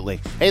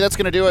 Absolutely. Hey, that's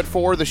going to do it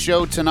for the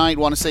show tonight.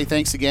 Want to say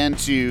thanks again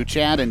to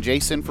Chad and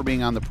Jason for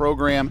being on the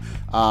program.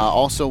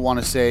 Also want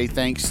to say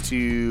thanks to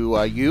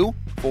you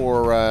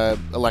for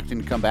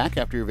electing to come back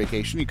after your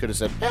vacation. You could have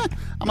said, I'm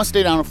going to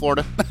stay down in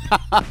Florida.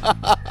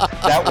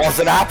 That was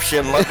an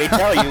option, let me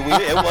tell you.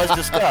 It was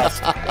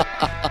discussed.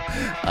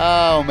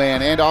 Oh,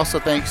 man. And also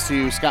thanks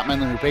to Scott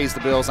Menlin, who pays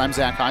the bills. I'm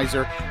Zach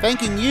Heiser.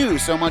 Thanking you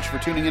so much for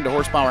tuning into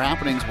Horsepower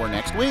Happenings, where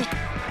next week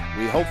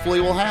we hopefully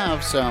will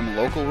have some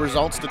local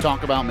results to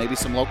talk about, maybe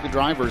some local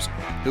drivers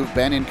who've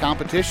been in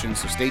competition,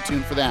 so stay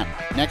tuned for that.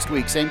 Next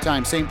week, same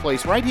time, same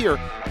place, right here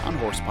on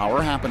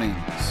Horsepower Happenings.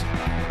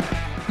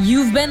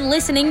 You've been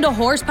listening to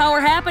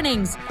Horsepower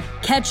Happenings.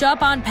 Catch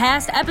up on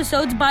past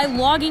episodes by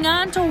logging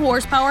on to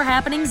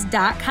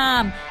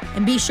horsepowerhappenings.com.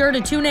 And be sure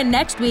to tune in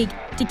next week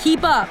to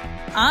keep up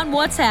on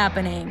what's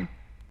happening.